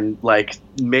struggled and, like,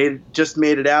 made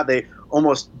it out. They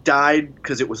almost died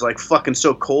because it was, like, fucking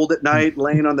so cold at night,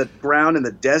 laying on the ground in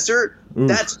the desert. Oof.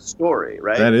 That's a story,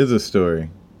 right? That is a story.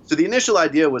 So the initial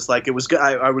idea was, like,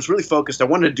 I was really focused. I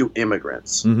wanted to do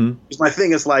immigrants. Because my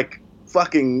thing is, like,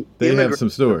 fucking they have some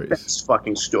stories. Best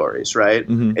fucking stories, right?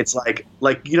 It's like,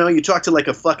 you know, you talk to, like,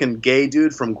 a fucking gay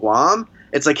dude from Guam.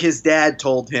 It's like his dad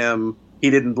told him he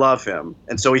didn't love him,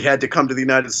 and so he had to come to the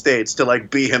United States to,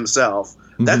 like, be himself.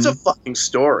 That's a fucking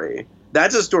story.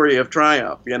 That's a story of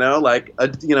triumph, you know? Like,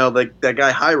 you know, like that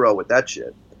guy Hyro with that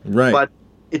shit. Right. But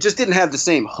it just didn't have the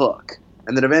same hook.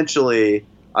 And then eventually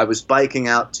I was biking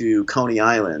out to Coney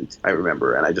Island, I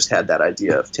remember, and I just had that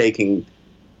idea of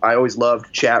I always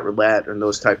loved chat roulette and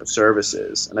those type of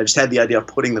services, and I just had the idea of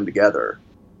putting them together.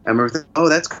 I remember thinking, oh,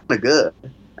 that's kind of good.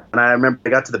 And I remember I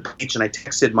got to the beach and I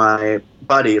texted my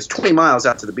buddy. It's 20 miles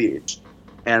out to the beach.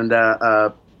 And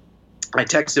I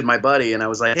texted my buddy and I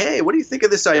was like, hey, what do you think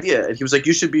of this idea? And he was like,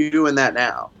 you should be doing that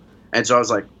now. And so I was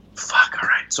like, fuck, all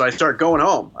right. So I started going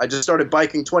home. I just started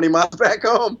biking 20 miles back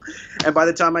home. And by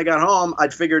the time I got home,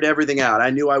 I'd figured everything out. I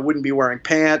knew I wouldn't be wearing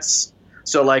pants.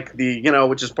 So like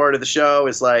which is part of the show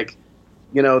is like,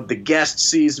 the guest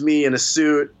sees me in a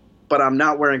suit, but I'm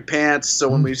not wearing pants. So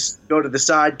when we go to the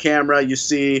side camera, you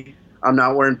see I'm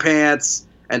not wearing pants.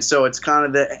 And so it's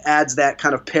kind of adds that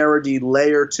kind of parody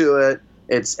layer to it.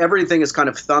 Everything is kind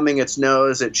of thumbing its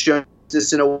nose. It shows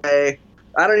this in a way.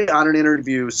 I don't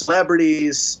interview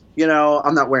celebrities.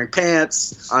 I'm not wearing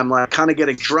pants. I'm like kind of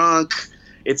getting drunk.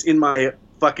 It's in my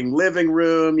fucking living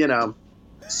room,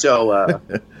 So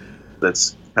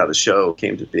that's how the show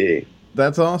came to be.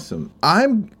 That's awesome.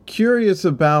 I'm curious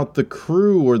about the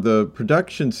crew or the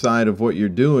production side of what you're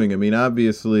doing. I mean,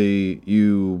 obviously,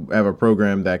 you have a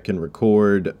program that can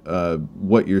record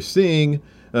what you're seeing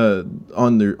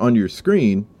on your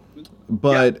screen.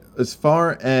 But as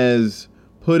far as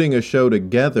putting a show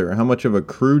together, how much of a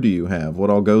crew do you have? What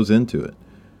all goes into it?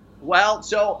 Well,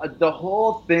 so the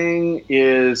whole thing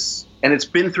is, and it's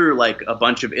been through like a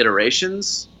bunch of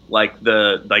iterations, like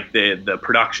the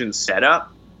production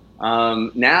setup.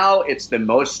 Now it's the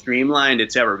most streamlined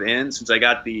it's ever been since I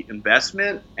got the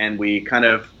investment, and we kind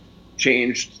of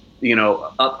changed,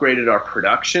 upgraded our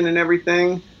production and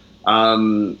everything.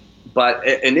 But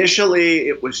initially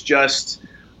it was just,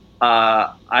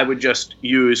 I would just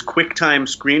use QuickTime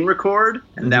Screen Record,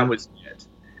 and that was it.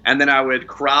 And then I would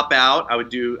crop out, I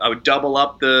would double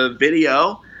up the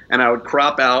video, and I would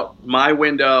crop out my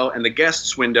window and the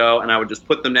guest's window, and I would just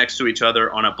put them next to each other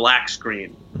on a black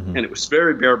screen. And it was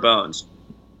very bare bones.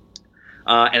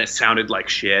 And it sounded like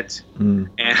shit. And,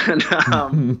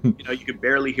 you could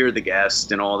barely hear the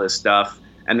guest and all this stuff.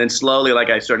 And then slowly,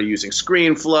 I started using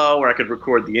ScreenFlow, where I could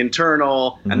record the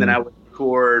internal, and then I would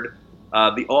record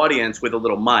the audience with a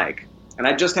little mic. And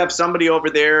I just have somebody over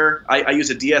there. I use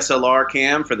a DSLR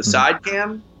cam for the side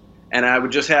cam. And I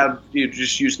would just have,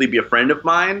 just usually be a friend of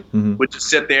mine, would just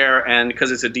sit there, and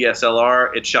because it's a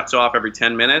DSLR, it shuts off every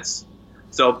 10 minutes.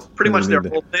 So pretty much their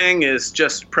whole thing is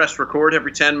just press record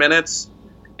every 10 minutes.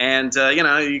 And,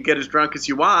 you get as drunk as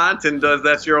you want, and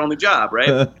that's your only job,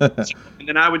 right? And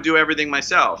then I would do everything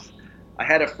myself. I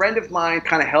had a friend of mine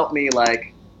kind of help me,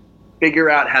 figure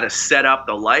out how to set up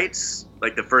the lights,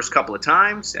 the first couple of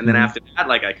times. And then after that,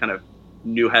 I kind of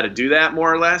knew how to do that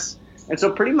more or less. And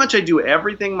so pretty much I do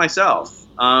everything myself.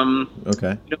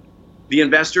 Okay. The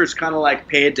investor is kind of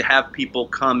paid to have people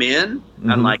come in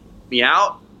and me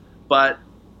out. But,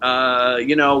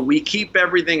 we keep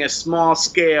everything a small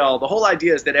scale. The whole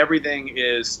idea is that everything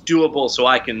is doable so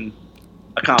I can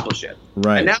accomplish it.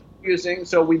 Right. And now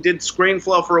so we did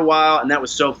ScreenFlow for a while, and that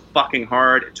was so fucking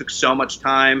hard. It took so much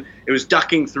time. It was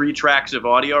ducking 3 tracks of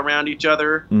audio around each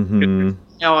other. My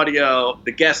audio,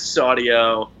 the guest's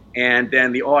audio, and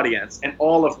then the audience, and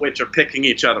all of which are picking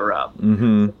each other up.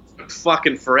 It took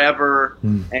fucking forever.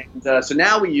 And so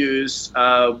now we use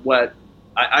what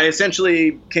I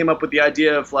essentially came up with the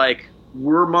idea of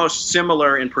we're most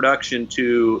similar in production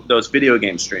to those video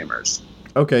game streamers.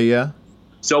 Okay, yeah.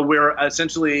 So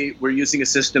we're using a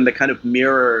system that kind of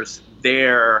mirrors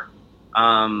their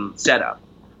setup.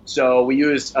 So we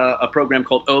use a program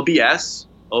called OBS,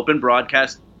 Open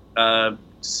Broadcast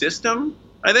System,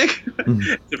 I think.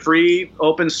 It's a free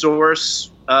open source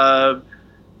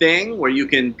thing where you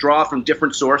can draw from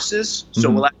different sources. So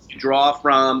we'll actually draw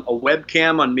from a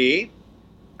webcam on me,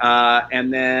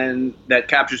 and then that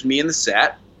captures me in the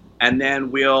set. And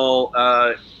then we'll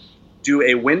do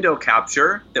a window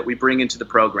capture that we bring into the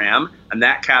program, and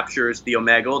that captures the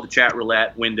Omegle, the chat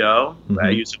roulette window. I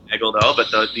use Omegle though, but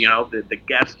the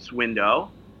guest's window.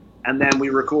 And then we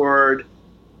record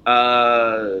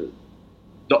the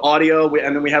audio,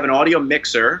 and then we have an audio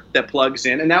mixer that plugs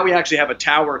in, and now we actually have a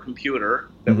tower computer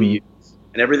that we use,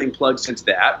 and everything plugs into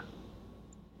that.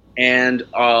 And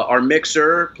our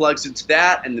mixer plugs into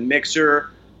that, and the mixer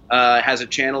has a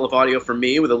channel of audio for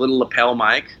me with a little lapel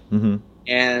mic.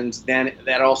 And then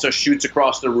that also shoots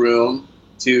across the room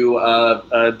to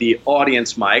the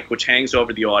audience mic, which hangs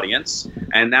over the audience,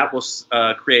 and that will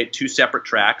create 2 separate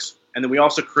tracks. And then we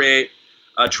also create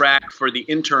a track for the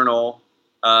internal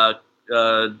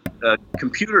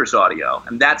computer's audio,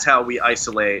 and that's how we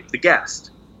isolate the guest.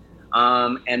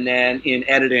 And then in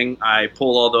editing, I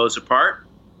pull all those apart,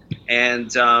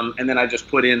 and then I just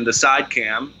put in the side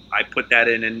cam. I put that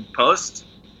in post,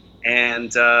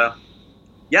 and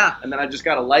and then I just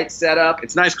got a light setup.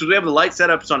 It's nice because we have the light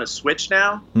setups on a switch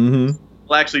now. Mm-hmm.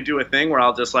 We'll actually do a thing where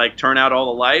I'll just like turn out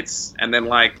all the lights and then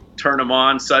like turn them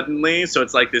on suddenly, so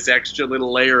it's like this extra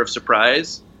little layer of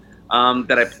surprise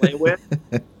that I play with.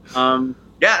 And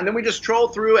then we just troll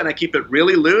through, and I keep it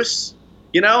really loose,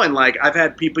 and like I've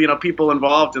had people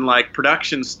involved in like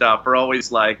production stuff are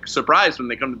always like surprised when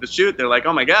they come to the shoot. They're like,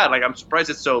 oh my God, like I'm surprised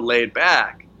it's so laid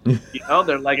back.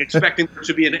 They're like expecting there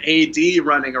to be an AD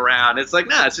running around. It's like,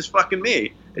 nah, it's just fucking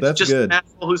me. It's That's just good. an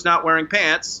asshole who's not wearing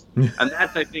pants. And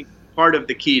that's, I think, part of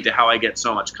the key to how I get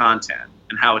so much content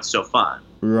and how it's so fun.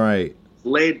 Right.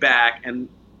 Laid back. And,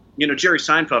 Jerry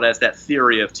Seinfeld has that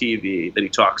theory of TV that he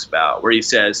talks about where he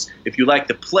says, if you like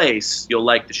the place, you'll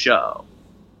like the show.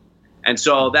 And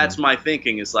so that's my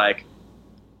thinking is like,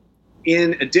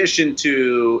 in addition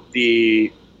to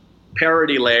the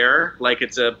parody layer, like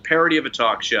it's a parody of a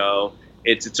talk show,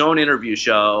 it's its own interview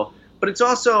show, but it's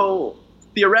also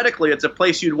theoretically it's a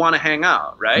place you'd want to hang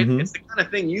out, right? Mm-hmm. It's the kind of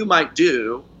thing you might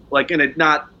do, like in it,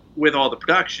 not with all the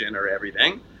production or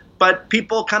everything, but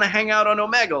people kind of hang out on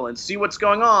Omegle and see what's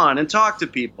going on and talk to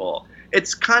people.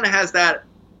 It's kind of has that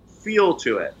feel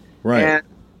to it. Right. And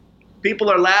people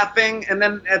are laughing, and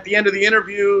then at the end of the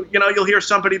interview, you'll hear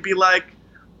somebody be like,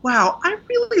 wow, I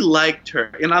really liked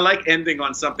her. And I like ending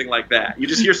on something like that. You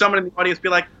just hear someone in the audience be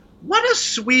like, what a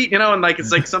sweet, and like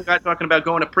it's like some guy talking about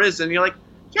going to prison. And you're like,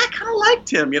 yeah, I kind of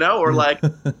liked him, or like,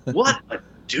 what a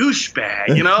douchebag,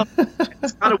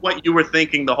 It's kind of what you were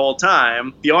thinking the whole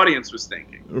time. The audience was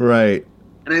thinking. Right.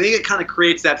 And I think it kind of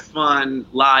creates that fun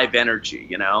live energy,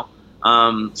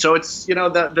 So it's,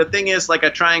 the thing is, like, I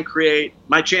try and create,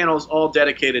 my channel's all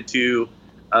dedicated to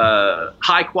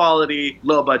high quality,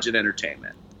 low budget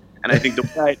entertainment. And I think the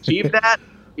way I achieve that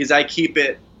is I keep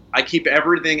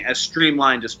everything as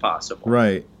streamlined as possible.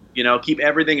 Right. Keep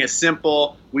everything as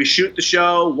simple. We shoot the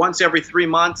show once every 3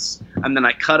 months, and then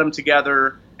I cut them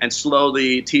together and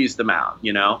slowly tease them out,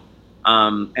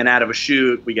 and out of a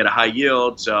shoot, we get a high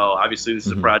yield. So obviously this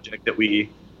is a project that we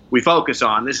focus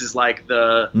on. This is like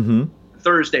the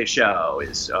Thursday show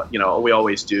is, we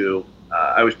always do.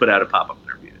 I always put out a pop-up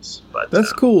interviews. But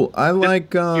that's cool. I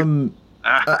like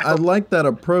I like that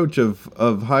approach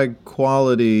of high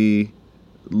quality,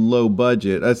 low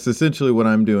budget. That's essentially what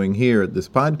I'm doing here at this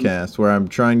podcast, where I'm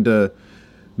trying to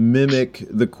mimic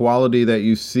the quality that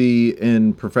you see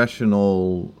in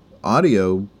professional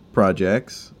audio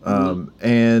projects.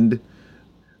 And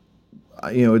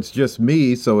it's just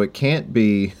me, so it can't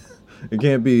be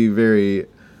very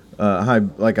high,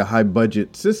 like a high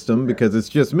budget system, because it's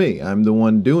just me. I'm the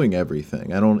one doing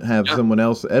everything. I don't have someone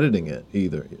else editing it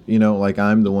either. Like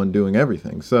I'm the one doing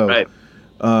everything. So right.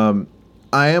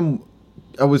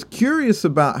 I was curious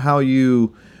about how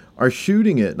you are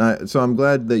shooting it. So I'm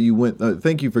glad that you went.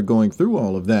 Thank you for going through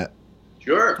all of that.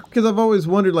 Sure. Because I've always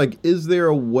wondered, like, is there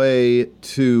a way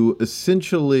to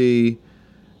essentially,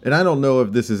 and I don't know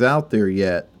if this is out there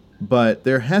yet, but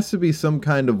there has to be some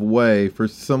kind of way for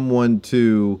someone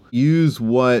to use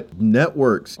what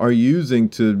networks are using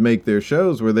to make their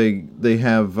shows, where they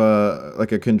have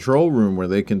like a control room where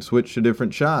they can switch to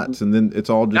different shots, and then it's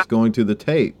all just going to the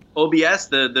tape. OBS,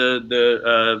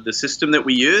 the system that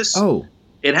we use,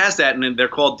 it has that, and they're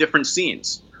called different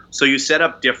scenes. So you set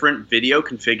up different video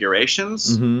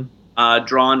configurations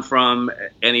drawn from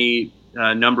any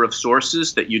number of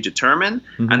sources that you determine,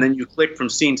 and then you click from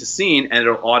scene to scene, and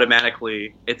it'll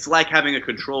automatically, it's like having a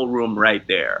control room right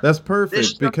there. That's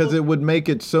perfect, because it would make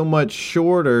it so much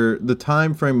shorter, the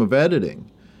time frame of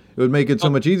editing. It would make it so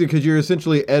much easier, because you're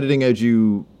essentially editing as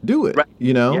you do it, right.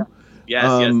 Yeah.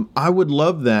 Yes. I would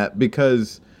love that,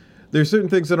 because there's certain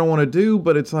things I don't want to do,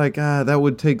 but it's like, that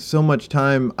would take so much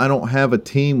time. I don't have a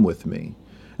team with me.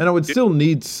 And I would still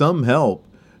need some help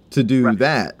to do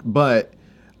that, but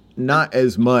not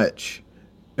as much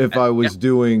if I was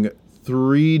doing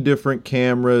 3 different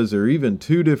cameras or even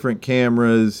 2 different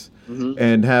cameras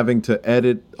and having to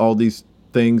edit all these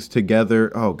things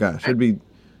together. Oh gosh, I don't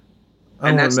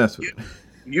want to mess with it.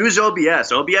 Use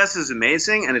OBS. OBS is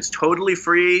amazing, and it's totally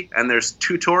free, and there's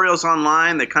tutorials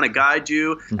online that kind of guide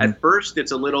you. At first,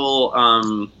 it's a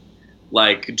little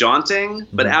like daunting,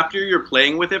 but after you're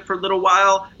playing with it for a little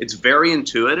while, it's very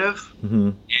intuitive.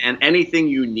 And anything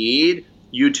you need,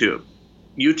 YouTube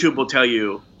will tell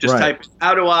you. Just type,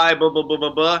 how do I blah blah blah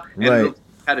blah blah, and it'll tell you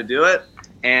how to do it.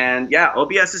 And yeah,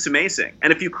 OBS is amazing.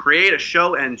 And if you create a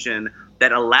show engine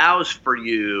that allows for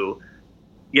you,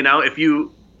 if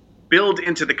you build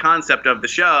into the concept of the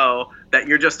show that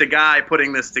you're just a guy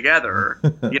putting this together,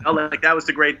 like that was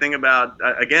the great thing about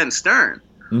again Stern.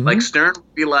 Like Stern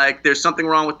would be like, there's something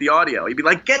wrong with the audio. He'd be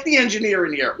like, get the engineer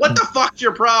in here. What the fuck's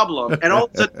your problem? And all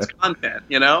of a sudden it's content,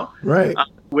 you know? Right.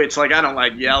 Which, like, I don't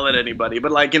like yell at anybody, but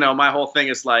like, you know, my whole thing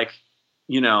is like,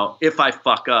 you know, if I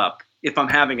fuck up, if I'm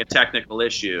having a technical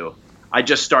issue, I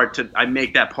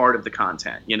make that part of the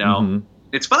content, you know?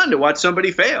 It's fun to watch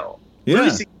somebody fail. Yeah.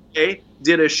 Louis C.K.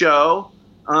 did a show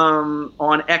on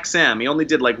XM. He only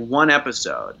did like one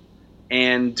episode.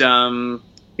 And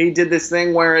he did this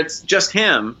thing where it's just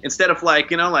him instead of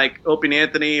like, you know, like Opie and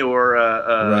Anthony or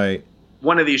right.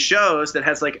 one of these shows that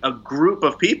has like a group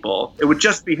of people. It would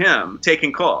just be him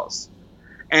taking calls.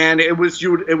 And it was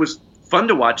fun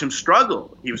to watch him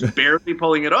struggle. He was barely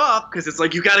pulling it off because it's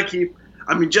like, you got to keep,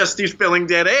 I mean, just he's filling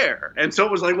dead air. And so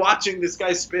it was like watching this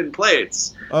guy spin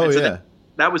plates. Oh, so yeah.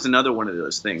 That was another one of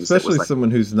those things. Especially like,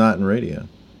 someone who's not in radio.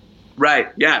 Right.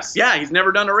 Yes. Yeah. He's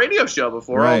never done a radio show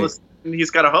before. Right. All of a sudden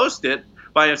he's got to host it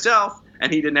by himself,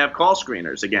 and he didn't have call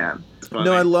screeners again.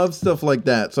 No, I love stuff like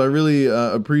that. So I really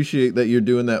appreciate that you're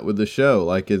doing that with the show.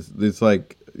 Like it's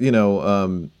like, you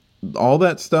know, all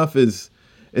that stuff it's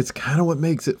kind of what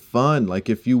makes it fun. Like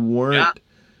if you weren't,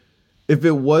 if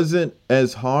it wasn't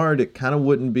as hard, it kind of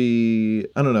wouldn't be,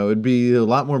 I don't know, it'd be a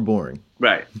lot more boring.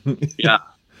 Right.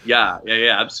 Yeah,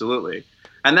 absolutely.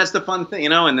 And that's the fun thing, you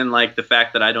know, and then like the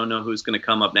fact that I don't know who's going to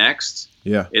come up next.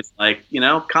 Yeah. It's like, you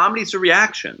know, comedy's a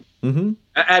reaction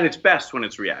at its best when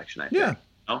it's reaction, I think. Yeah. You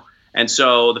know? And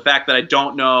so the fact that I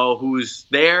don't know who's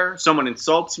there, someone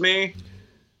insults me.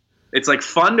 It's like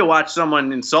fun to watch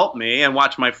someone insult me and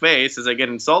watch my face as I get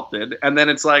insulted. And then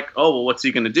it's like, oh, well, what's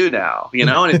he going to do now? You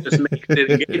know, and it just makes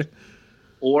it engaging.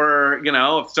 Or, you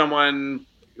know, if someone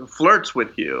flirts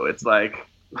with you, it's like,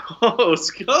 oh,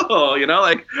 skull, you know,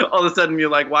 like all of a sudden you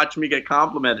like watch me get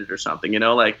complimented or something, you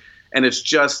know, like, and it's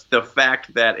just the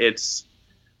fact that it's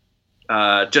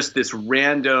just this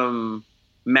random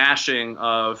mashing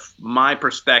of my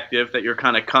perspective that you're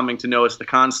kind of coming to know as the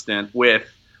constant with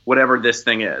whatever this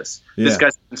thing is. Yeah. This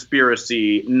guy's a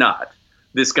conspiracy nut.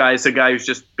 This guy's a guy who's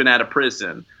just been out of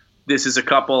prison. This is a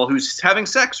couple who's having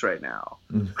sex right now.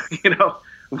 You know,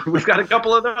 we've got a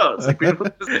couple of those. Like people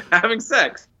just having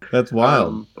sex. That's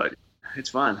wild. But it's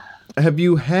fun. Have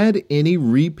you had any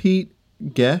repeat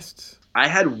guests? I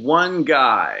had one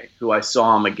guy who I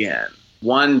saw him again.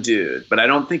 One dude, but I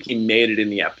don't think he made it in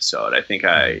the episode. I think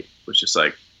I was just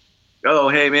like, oh,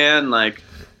 hey, man, like,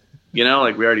 you know,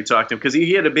 like we already talked to him. Because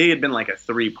he had been like a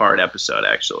 3-part episode,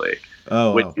 actually.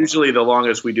 Oh, which usually the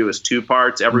longest we do is 2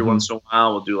 parts. Every once in a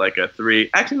while, we'll do like a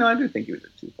 3. Actually, no, I do think he was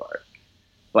a 2-part.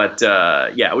 But,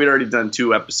 yeah, we'd already done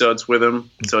 2 episodes with him.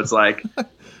 So it's like...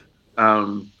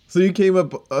 so you came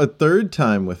up a 3rd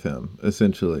time with him,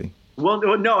 essentially?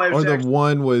 Well, no. Or the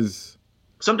one was...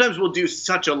 Sometimes we'll do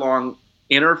such a long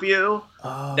interview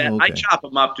that I chop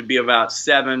them up to be about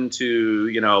 7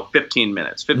 to 15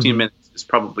 minutes. 15 minutes is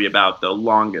probably about the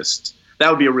longest. That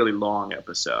would be a really long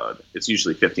episode. It's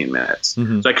usually 15 minutes.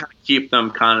 So I kind of keep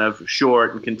them kind of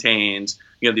short and contained.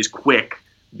 You know, these quick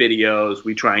videos.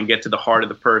 We try and get to the heart of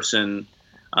the person.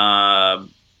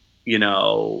 You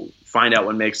know, find out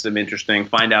what makes them interesting.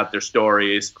 Find out their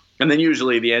stories, and then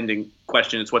usually the ending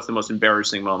question is, "What's the most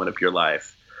embarrassing moment of your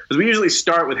life?" Because we usually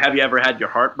start with, have you ever had your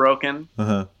heart broken?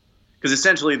 Because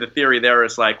essentially the theory there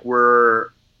is like, we're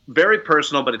very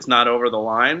personal, but it's not over the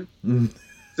line.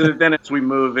 So then as we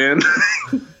move in,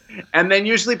 and then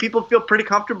usually people feel pretty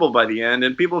comfortable by the end.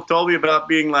 And people have told me about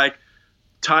being like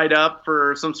tied up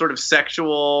for some sort of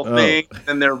sexual thing,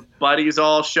 and their buddies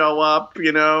all show up,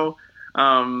 you know.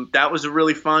 That was a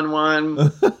really fun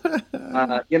one.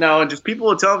 You know, and just people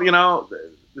would tell me, you know,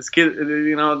 this kid,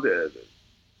 you know,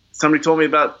 somebody told me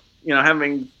about, you know,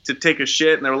 having to take a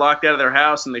shit and they were locked out of their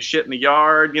house and they shit in the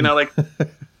yard, you know, like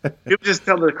people just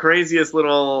tell the craziest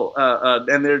little,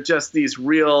 and they're just these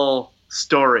real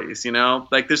stories, you know,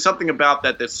 like there's something about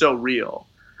that that's so real.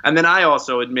 And then I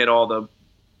also admit all the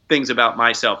things about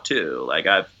myself too. Like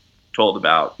I've told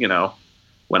about, you know,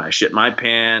 when I shit my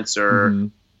pants or,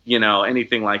 you know,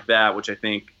 anything like that, which I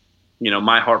think, you know,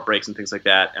 my heart breaks and things like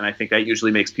that. And I think that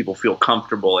usually makes people feel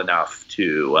comfortable enough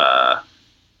to,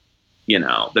 you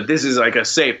know, that this is like a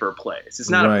safer place. It's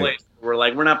not a place where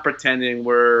we're not pretending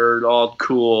we're all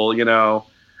cool, you know.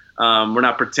 We're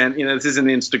not pretending, you know, this isn't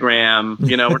Instagram,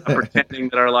 you know, we're not pretending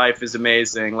that our life is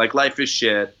amazing. Like life is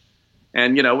shit.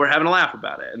 And, you know, we're having a laugh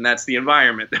about it. And that's the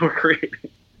environment that we're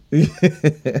creating.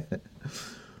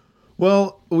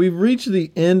 Well, we've reached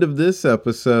the end of this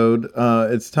episode.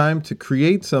 It's time to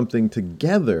create something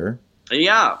together.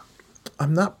 Yeah.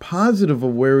 I'm not positive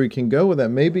of where we can go with that.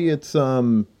 Maybe it's,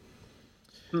 you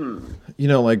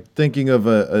know, like thinking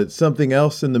of something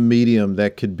else in the medium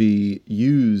that could be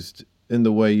used in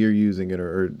the way you're using it,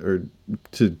 or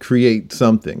to create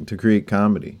something, to create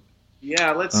comedy.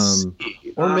 Yeah, let's see.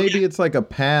 Or maybe it's like a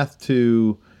path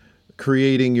to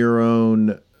creating your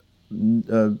own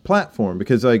platform,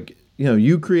 because like, you know,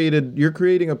 you're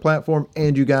creating a platform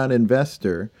and you got an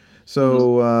investor.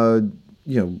 So,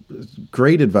 you know,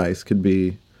 great advice could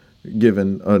be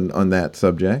given on that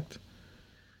subject.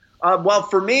 Well,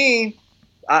 for me,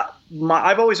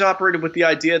 I've always operated with the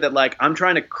idea that, like, I'm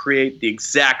trying to create the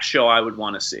exact show I would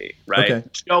want to see, right? Okay.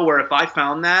 Show where if I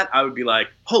found that, I would be like,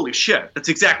 holy shit, that's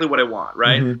exactly what I want,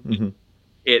 right?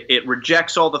 It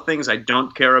rejects all the things I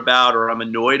don't care about or I'm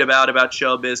annoyed about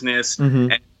show business,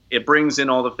 and it brings in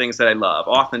all the things that I love: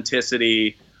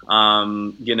 authenticity.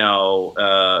 You know,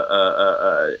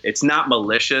 it's not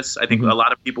malicious. I think a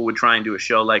lot of people would try and do a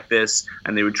show like this,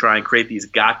 and they would try and create these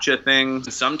gotcha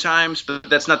things sometimes, but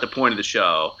that's not the point of the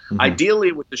show.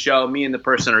 Ideally, with the show, me and the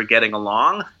person are getting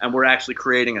along, and we're actually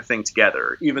creating a thing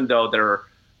together, even though they're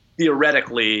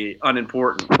theoretically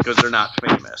unimportant because they're not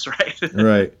famous, right?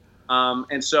 Right.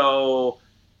 And so,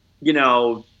 you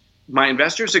know, my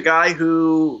investor's a guy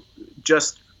who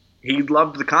he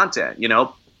loved the content, you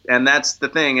know. And that's the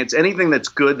thing. It's anything that's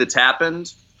good that's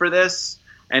happened for this.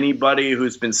 Anybody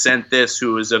who's been sent this,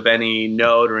 who is of any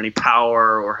note or any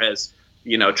power, or has,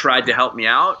 you know, tried to help me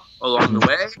out along the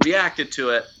way, reacted to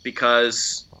it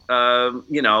because,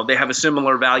 you know, they have a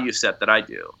similar value set that I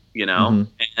do, you know.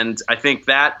 And I think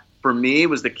that, for me,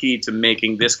 was the key to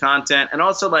making this content, and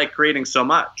also, like, creating so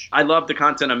much. I love the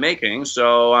content I'm making,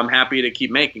 so I'm happy to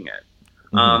keep making it.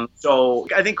 So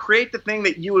I think create the thing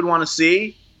that you would want to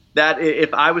see. That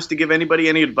if I was to give anybody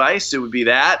any advice, it would be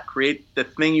that. Create the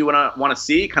thing you want to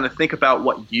see. Kind of think about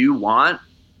what you want.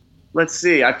 Let's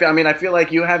see. I feel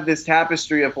like you have this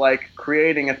tapestry of, like,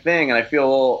 creating a thing, and I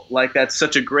feel like that's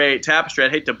such a great tapestry.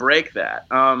 I'd hate to break that.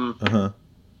 I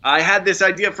had this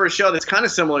idea for a show that's kind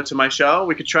of similar to my show.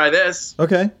 We could try this.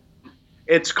 Okay.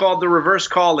 It's called the Reverse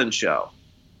Call-In Show.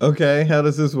 Okay, how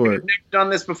does this work? I've done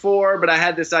this before, but I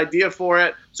had this idea for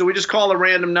it. So we just call a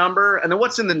random number, and then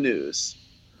what's in the news?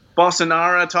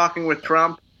 Bolsonaro talking with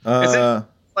Trump. Is it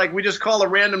like we just call a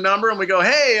random number and we go,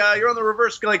 hey, you're on the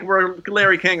reverse, like we're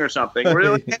Larry King or something.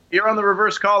 We're like, hey, you're on the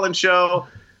Reverse Call-In Show.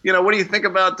 You know, what do you think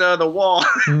about the wall?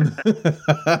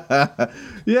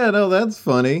 Yeah, no, that's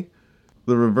funny.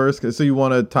 The reverse. So you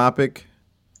want a topic?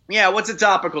 Yeah, what's a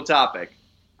topical topic?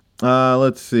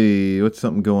 Let's see. What's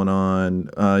something going on?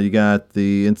 You got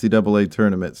the NCAA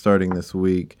tournament starting this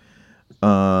week.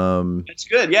 It's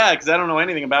good, yeah, because I don't know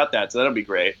anything about that, so that'll be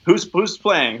great. Who's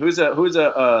playing? Who's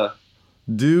a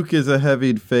Duke is a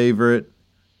heavy favorite.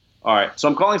 All right, so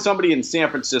I'm calling somebody in San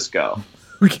Francisco.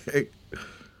 Okay.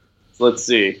 So let's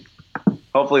see.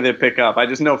 Hopefully they pick up. I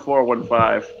just know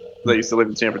 415. They used to live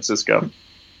in San Francisco.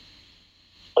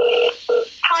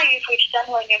 Hi, you've reached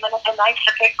Emily Newman at the Ninth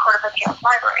Circuit Court of Appeals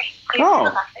Library. Please leave a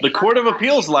message The Court of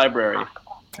Appeals Library.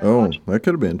 Oh, that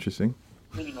could have been interesting.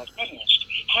 When you are finished,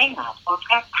 hang up or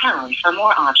press pound for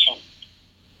more options.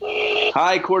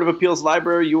 Hi, Court of Appeals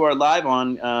Library. You are live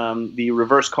on the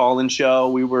Reverse Call-In Show.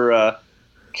 We were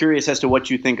curious as to what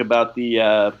you think about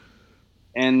the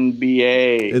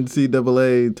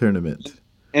NCAA tournament.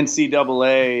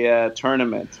 NCAA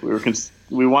tournament.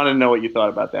 We wanted to know what you thought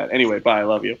about that. Anyway, bye. I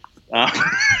love you. Do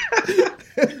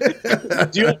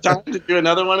you have time to do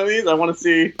another one of these? I want to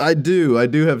see. I do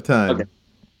have time. Okay.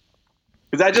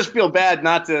 Because I just feel bad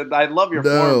not to. I love your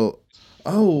form.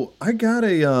 Oh, I got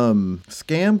a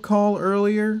scam call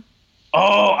earlier.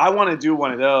 Oh, I want to do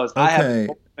one of those. Okay. I have the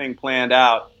whole thing planned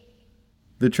out.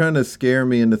 They're trying to scare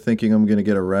me into thinking I'm going to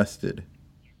get arrested.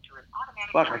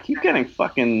 Fuck, I keep getting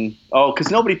fucking... Oh,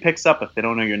 because nobody picks up if they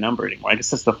don't know your number anymore. I guess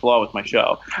that's the flaw with my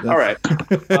show. All right.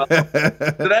 So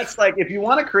that's like, if you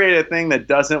want to create a thing that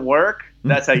doesn't work,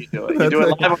 that's how you do it. You do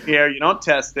it live on the air. You don't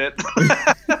test it.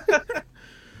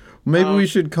 Maybe we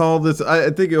should call this... I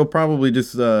think it'll probably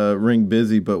just ring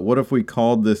busy, but what if we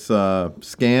called this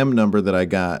scam number that I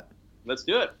got? Let's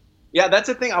do it. Yeah, that's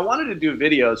the thing. I wanted to do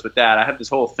videos with that. I have this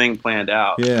whole thing planned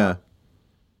out. Yeah.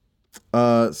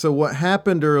 So what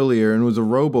happened earlier, and it was a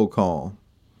robocall,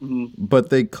 but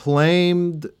they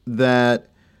claimed that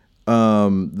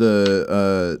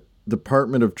the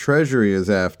Department of Treasury is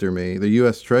after me, the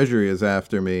U.S. Treasury is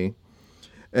after me,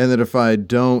 and that if I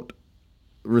don't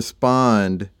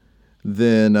respond,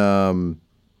 then I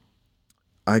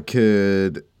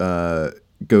could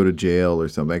go to jail or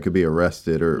something. I could be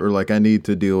arrested, or like I need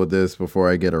to deal with this before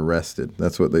I get arrested.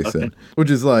 That's what they said, which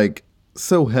is like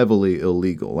so heavily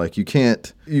illegal. Like you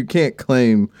can't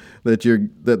claim that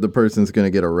the person's going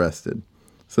to get arrested.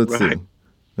 So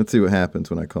let's see what happens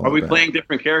when I call. Are we back. playing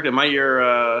different character? Am I your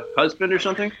husband or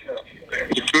something?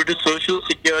 through to Social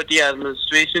Security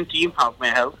Administration team. How may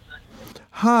I help?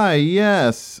 Hi,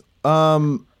 yes.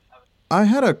 I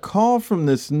had a call from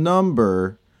this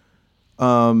number,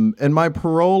 and my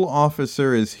parole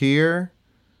officer is here.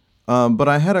 But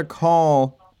I had a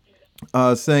call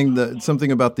saying that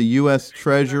something about the U.S.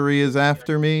 Treasury is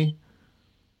after me.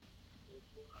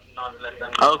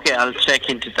 Okay, I'll check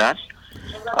into that.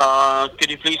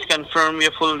 Could you please confirm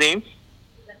your full name?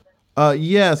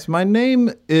 Yes, my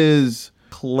name is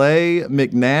Clay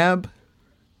McNabb.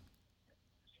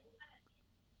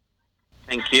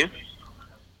 Thank you.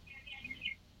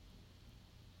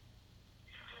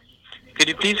 Could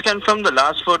you please confirm the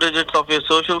last 4 digits of your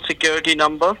Social Security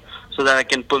number so that I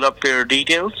can pull up your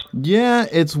details? Yeah,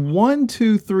 it's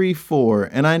 1234,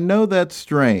 and I know that's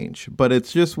strange, but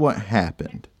it's just what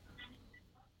happened.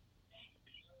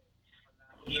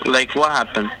 Like, what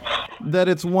happened? That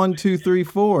it's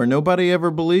 1234. Nobody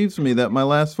ever believes me that my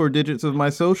last 4 digits of my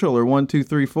social are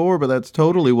 1234, but that's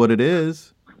totally what it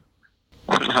is.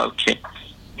 Okay.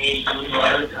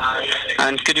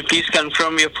 And could you please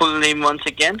confirm your full name once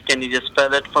again? Can you just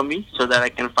spell it for me so that I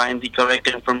can find the correct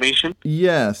information?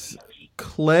 Yes,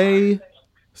 Clay,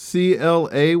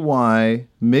 C-L-A-Y,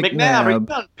 McNabb, are you McNabb.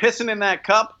 done pissing in that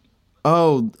cup?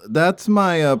 Oh, that's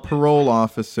my parole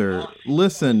officer.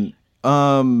 Listen,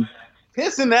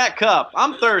 Piss in that cup.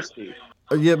 I'm thirsty.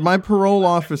 yeah, my parole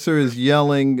officer is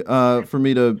yelling for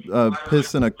me to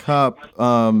piss in a cup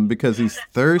because he's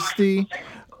thirsty.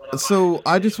 So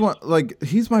I just want,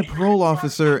 he's my parole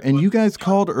officer, and you guys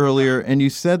called earlier, and you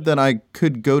said that I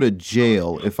could go to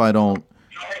jail if I don't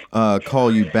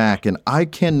call you back, and I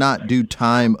cannot do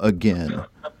time again.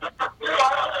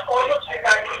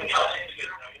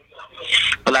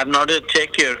 Well, I've not yet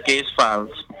checked your case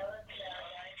files.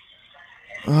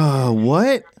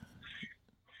 What?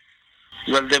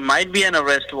 Well, there might be an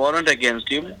arrest warrant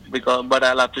against you, but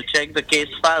I'll have to check the case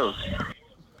files.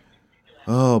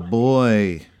 Oh,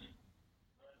 boy.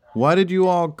 Why did you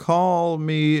all call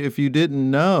me if you didn't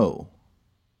know?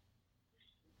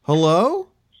 Hello?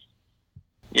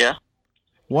 Yeah?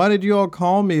 Why did you all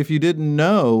call me if you didn't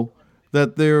know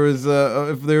that there's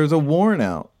a warrant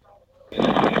out?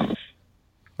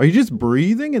 Are you just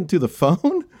breathing into the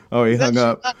phone? Oh, he hung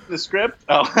up. Not in the script?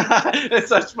 Oh, it's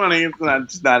such funny.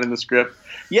 It's not in the script.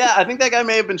 Yeah, I think that guy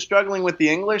may have been struggling with the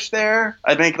English there.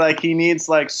 I think he needs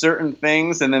certain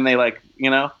things, and then they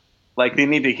they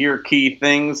need to hear key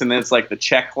things, and then it's the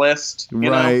checklist, you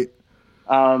right?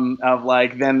 know,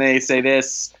 of then they say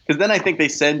this, because then I think they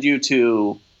send you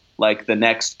to the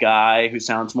next guy who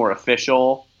sounds more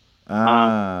official.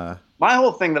 My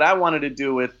whole thing that I wanted to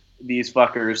do with these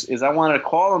fuckers is I wanted to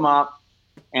call them up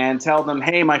and tell them,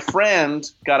 hey, my friend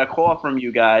got a call from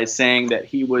you guys saying that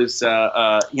he was,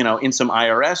 in some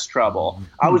IRS trouble.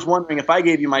 I was wondering, if I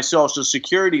gave you my social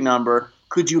security number,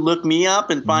 could you look me up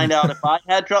and find out if I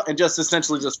had trouble, and just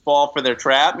essentially just fall for their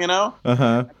trap, you know?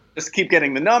 Uh-huh. Just keep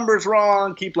getting the numbers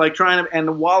wrong, keep trying to,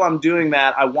 and while I'm doing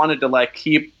that, I wanted to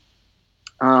keep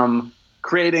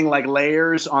creating like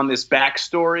layers on this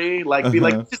backstory, like be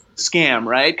like, this is a scam,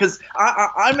 right? Because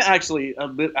I'm actually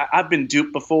I've been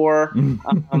duped before. You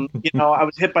know, I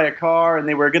was hit by a car and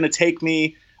they were going to take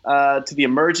me to the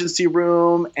emergency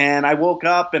room, and I woke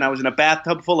up and I was in a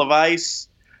bathtub full of ice.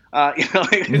 You know,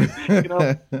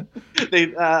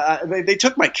 they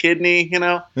took my kidney. You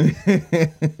know,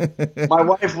 my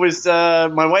wife was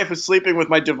sleeping with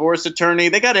my divorce attorney.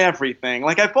 They got everything.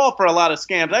 Like, I fall for a lot of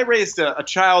scams. I raised a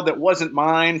child that wasn't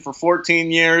mine for 14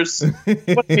 years.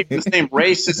 Wasn't even the same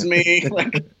race as me.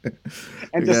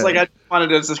 And just I wanted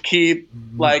to just keep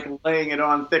like laying it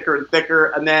on thicker and thicker,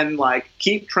 and then like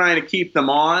keep trying to keep them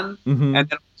on, and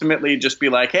then ultimately just be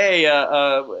like, hey,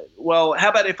 well, how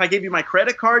about if I gave you my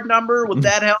credit card number? Would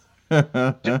that help?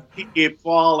 Just keep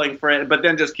falling for it, but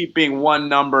then just keep being one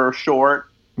number short,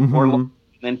 or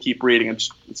then keep reading and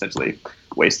just essentially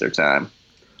waste their time.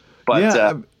 But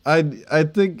yeah, I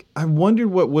think I wondered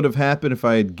what would have happened if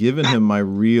I had given him my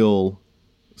real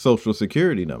social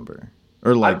security number,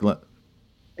 or like.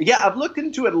 Yeah, I've looked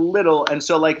into it a little, and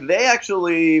so like they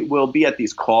actually will be at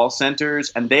these call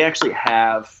centers, and they actually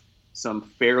have some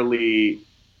fairly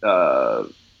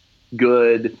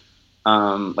good,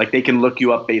 like they can look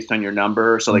you up based on your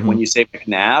number. So like when you say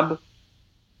McNabb,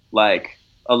 like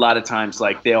a lot of times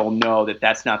like they'll know that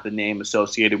that's not the name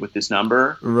associated with this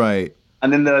number. Right.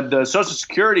 And then the social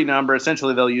security number,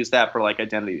 essentially they'll use that for like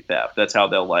identity theft. That's how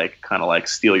they'll like kind of like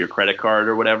steal your credit card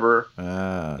or whatever.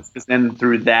 Because then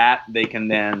through that, they can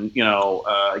then, you know,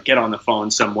 get on the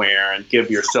phone somewhere and give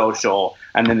your social,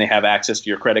 and then they have access to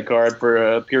your credit card for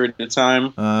a period of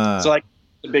time. So like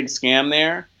a big scam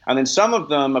there. And then some of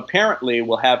them apparently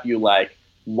will have you like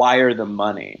wire them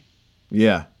money.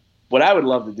 Yeah. What I would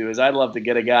love to do is I'd love to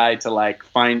get a guy to like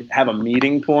have a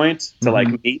meeting point to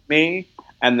like meet me,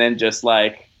 and then just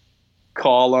like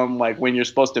call him like when you're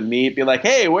supposed to meet, be like,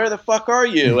 hey, where the fuck are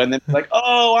you? And then be like,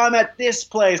 oh, I'm at this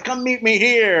place. Come meet me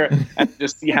here. And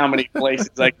just see how many places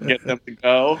I can get them to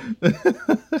go.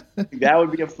 That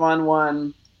would be a fun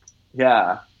one.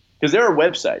 Yeah. Because there are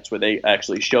websites where they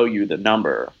actually show you the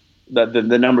number, the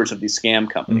numbers of these scam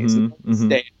companies.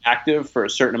 Stay active for a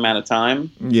certain amount of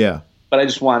time. Yeah. But I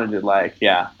just wanted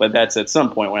to but that's at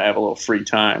some point when I have a little free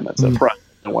time. That's a project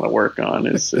I want to work on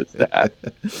is that.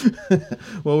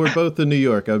 Well, we're both in New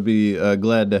York. I'd be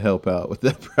glad to help out with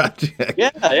that project. Yeah,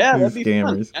 that'd be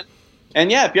scammers. Fun.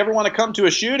 And yeah, if you ever want to come to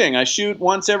a shooting, I shoot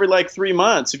once every like 3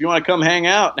 months. If you want to come hang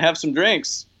out and have some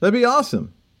drinks. That'd be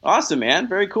awesome. Awesome, man.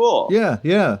 Very cool. Yeah.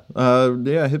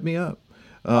 Hit me up.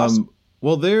 Awesome.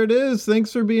 Well, there it is.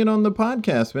 Thanks for being on the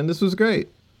podcast, man. This was great.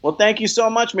 Well, thank you so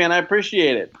much, man. I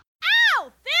appreciate it.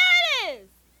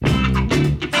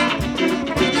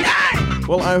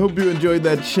 Well, I hope you enjoyed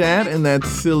that chat and that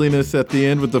silliness at the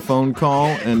end with the phone call.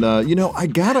 And, I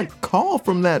got a call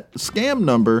from that scam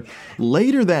number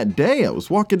later that day. I was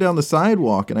walking down the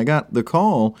sidewalk and I got the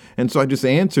call. And so I just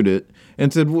answered it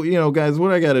and said, well, guys,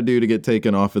 what I got to do to get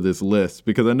taken off of this list?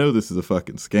 Because I know this is a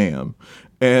fucking scam.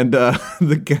 And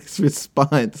the guy's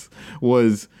response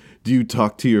was, do you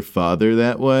talk to your father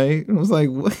that way? And I was like,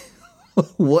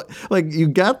 what? Like, you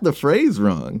got the phrase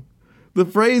wrong. The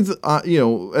phrase,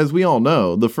 as we all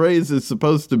know, the phrase is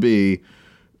supposed to be,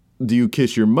 do you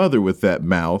kiss your mother with that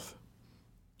mouth?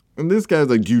 And this guy's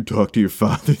like, do you talk to your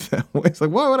father that way? It's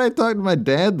like, why would I talk to my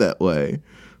dad that way?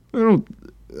 I'm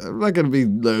not going to be,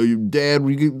 Dad,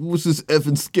 what's this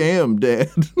effing scam, Dad?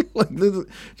 Like, this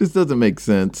just doesn't make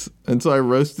sense. And so I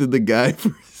roasted the guy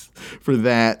for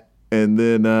that and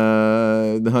then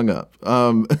hung up.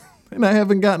 And I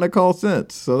haven't gotten a call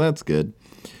since, so that's good.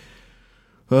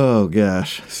 Oh,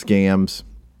 gosh, scams.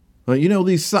 I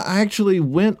actually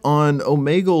went on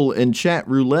Omegle and Chat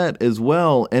Roulette as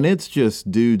well, and it's just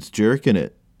dudes jerking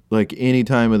it, like any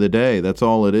time of the day. That's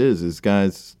all it is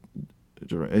guys,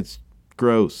 it's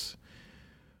gross.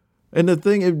 And the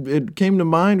thing, it came to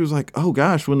mind was like, oh,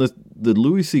 gosh, when the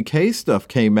Louis C.K. stuff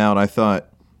came out, I thought,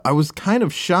 I was kind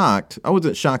of shocked. I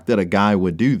wasn't shocked that a guy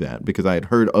would do that because I had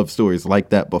heard of stories like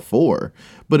that before.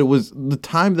 But it was the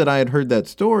time that I had heard that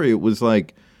story, it was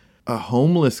like a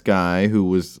homeless guy who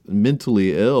was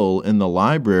mentally ill in the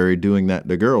library doing that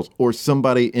to girls, or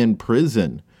somebody in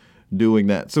prison doing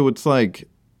that. So it's like,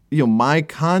 my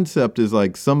concept is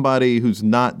like somebody who's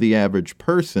not the average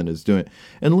person is doing it.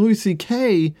 And Louis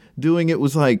C.K. doing it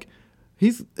was like,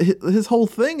 his whole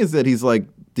thing is that he's like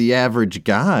the average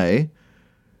guy.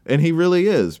 And he really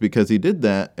is, because he did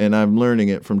that, and I'm learning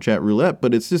it from Chat Roulette,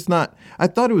 but it's just not, I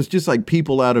thought it was just like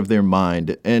people out of their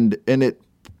mind, and it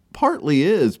partly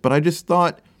is, but I just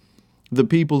thought the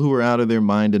people who are out of their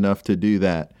mind enough to do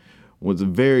that was a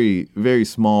very, very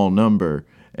small number,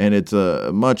 and it's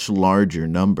a much larger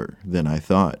number than I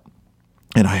thought.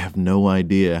 And I have no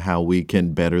idea how we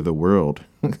can better the world.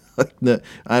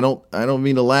 I don't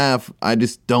mean to laugh, I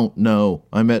just don't know.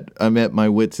 I'm at my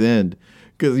wit's end.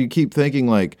 Because you keep thinking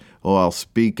like, oh, I'll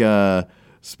speak out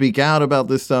about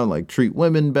this stuff, like treat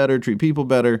women better, treat people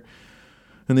better.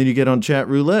 And then you get on Chat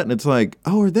Roulette and it's like,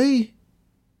 oh, are they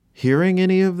hearing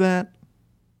any of that?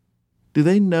 Do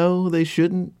they know they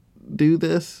shouldn't do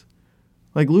this?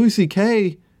 Like Louis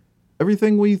C.K.,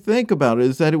 everything we think about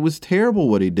is that it was terrible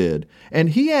what he did. And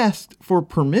he asked for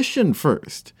permission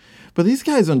first. But these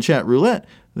guys on Chat Roulette,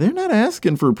 they're not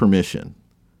asking for permission.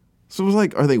 So it was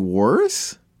like, are they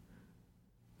worse?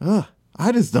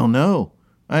 I just don't know.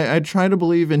 I try to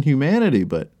believe in humanity,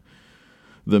 but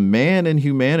the man in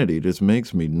humanity just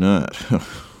makes me nut.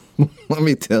 Let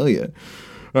me tell you.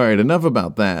 All right, enough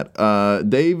about that.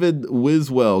 David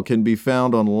Wiswell can be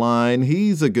found online.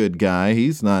 He's a good guy.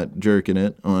 He's not jerking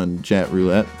it on Chat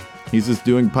Roulette. He's just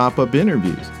doing pop-up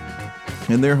interviews.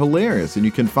 And they're hilarious. And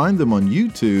you can find them on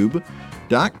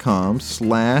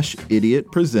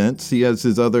YouTube.com/Idiot Presents. He has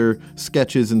his other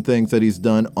sketches and things that he's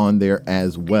done on there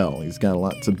as well. He's got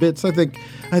lots of bits. I think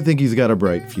he's got a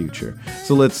bright future.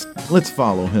 So let's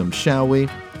follow him, shall we?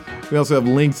 We also have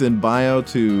links in bio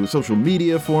to social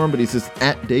media for him, but he's just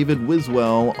at David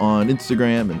Wiswell on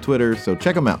Instagram and Twitter, so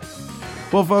check him out.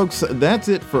 Well, folks, that's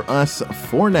it for us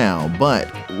for now,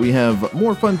 but we have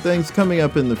more fun things coming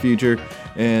up in the future,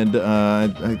 and I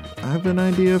have an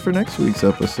idea for next week's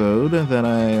episode that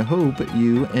I hope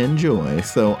you enjoy.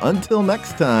 So until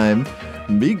next time,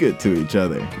 be good to each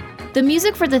other. The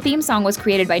music for the theme song was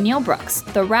created by Neil Brooks.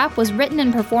 The rap was written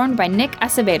and performed by Nick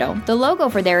Acevedo. The logo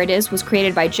for There It Is was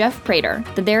created by Jeff Prater.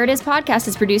 The There It Is podcast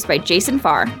is produced by Jason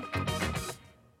Farr.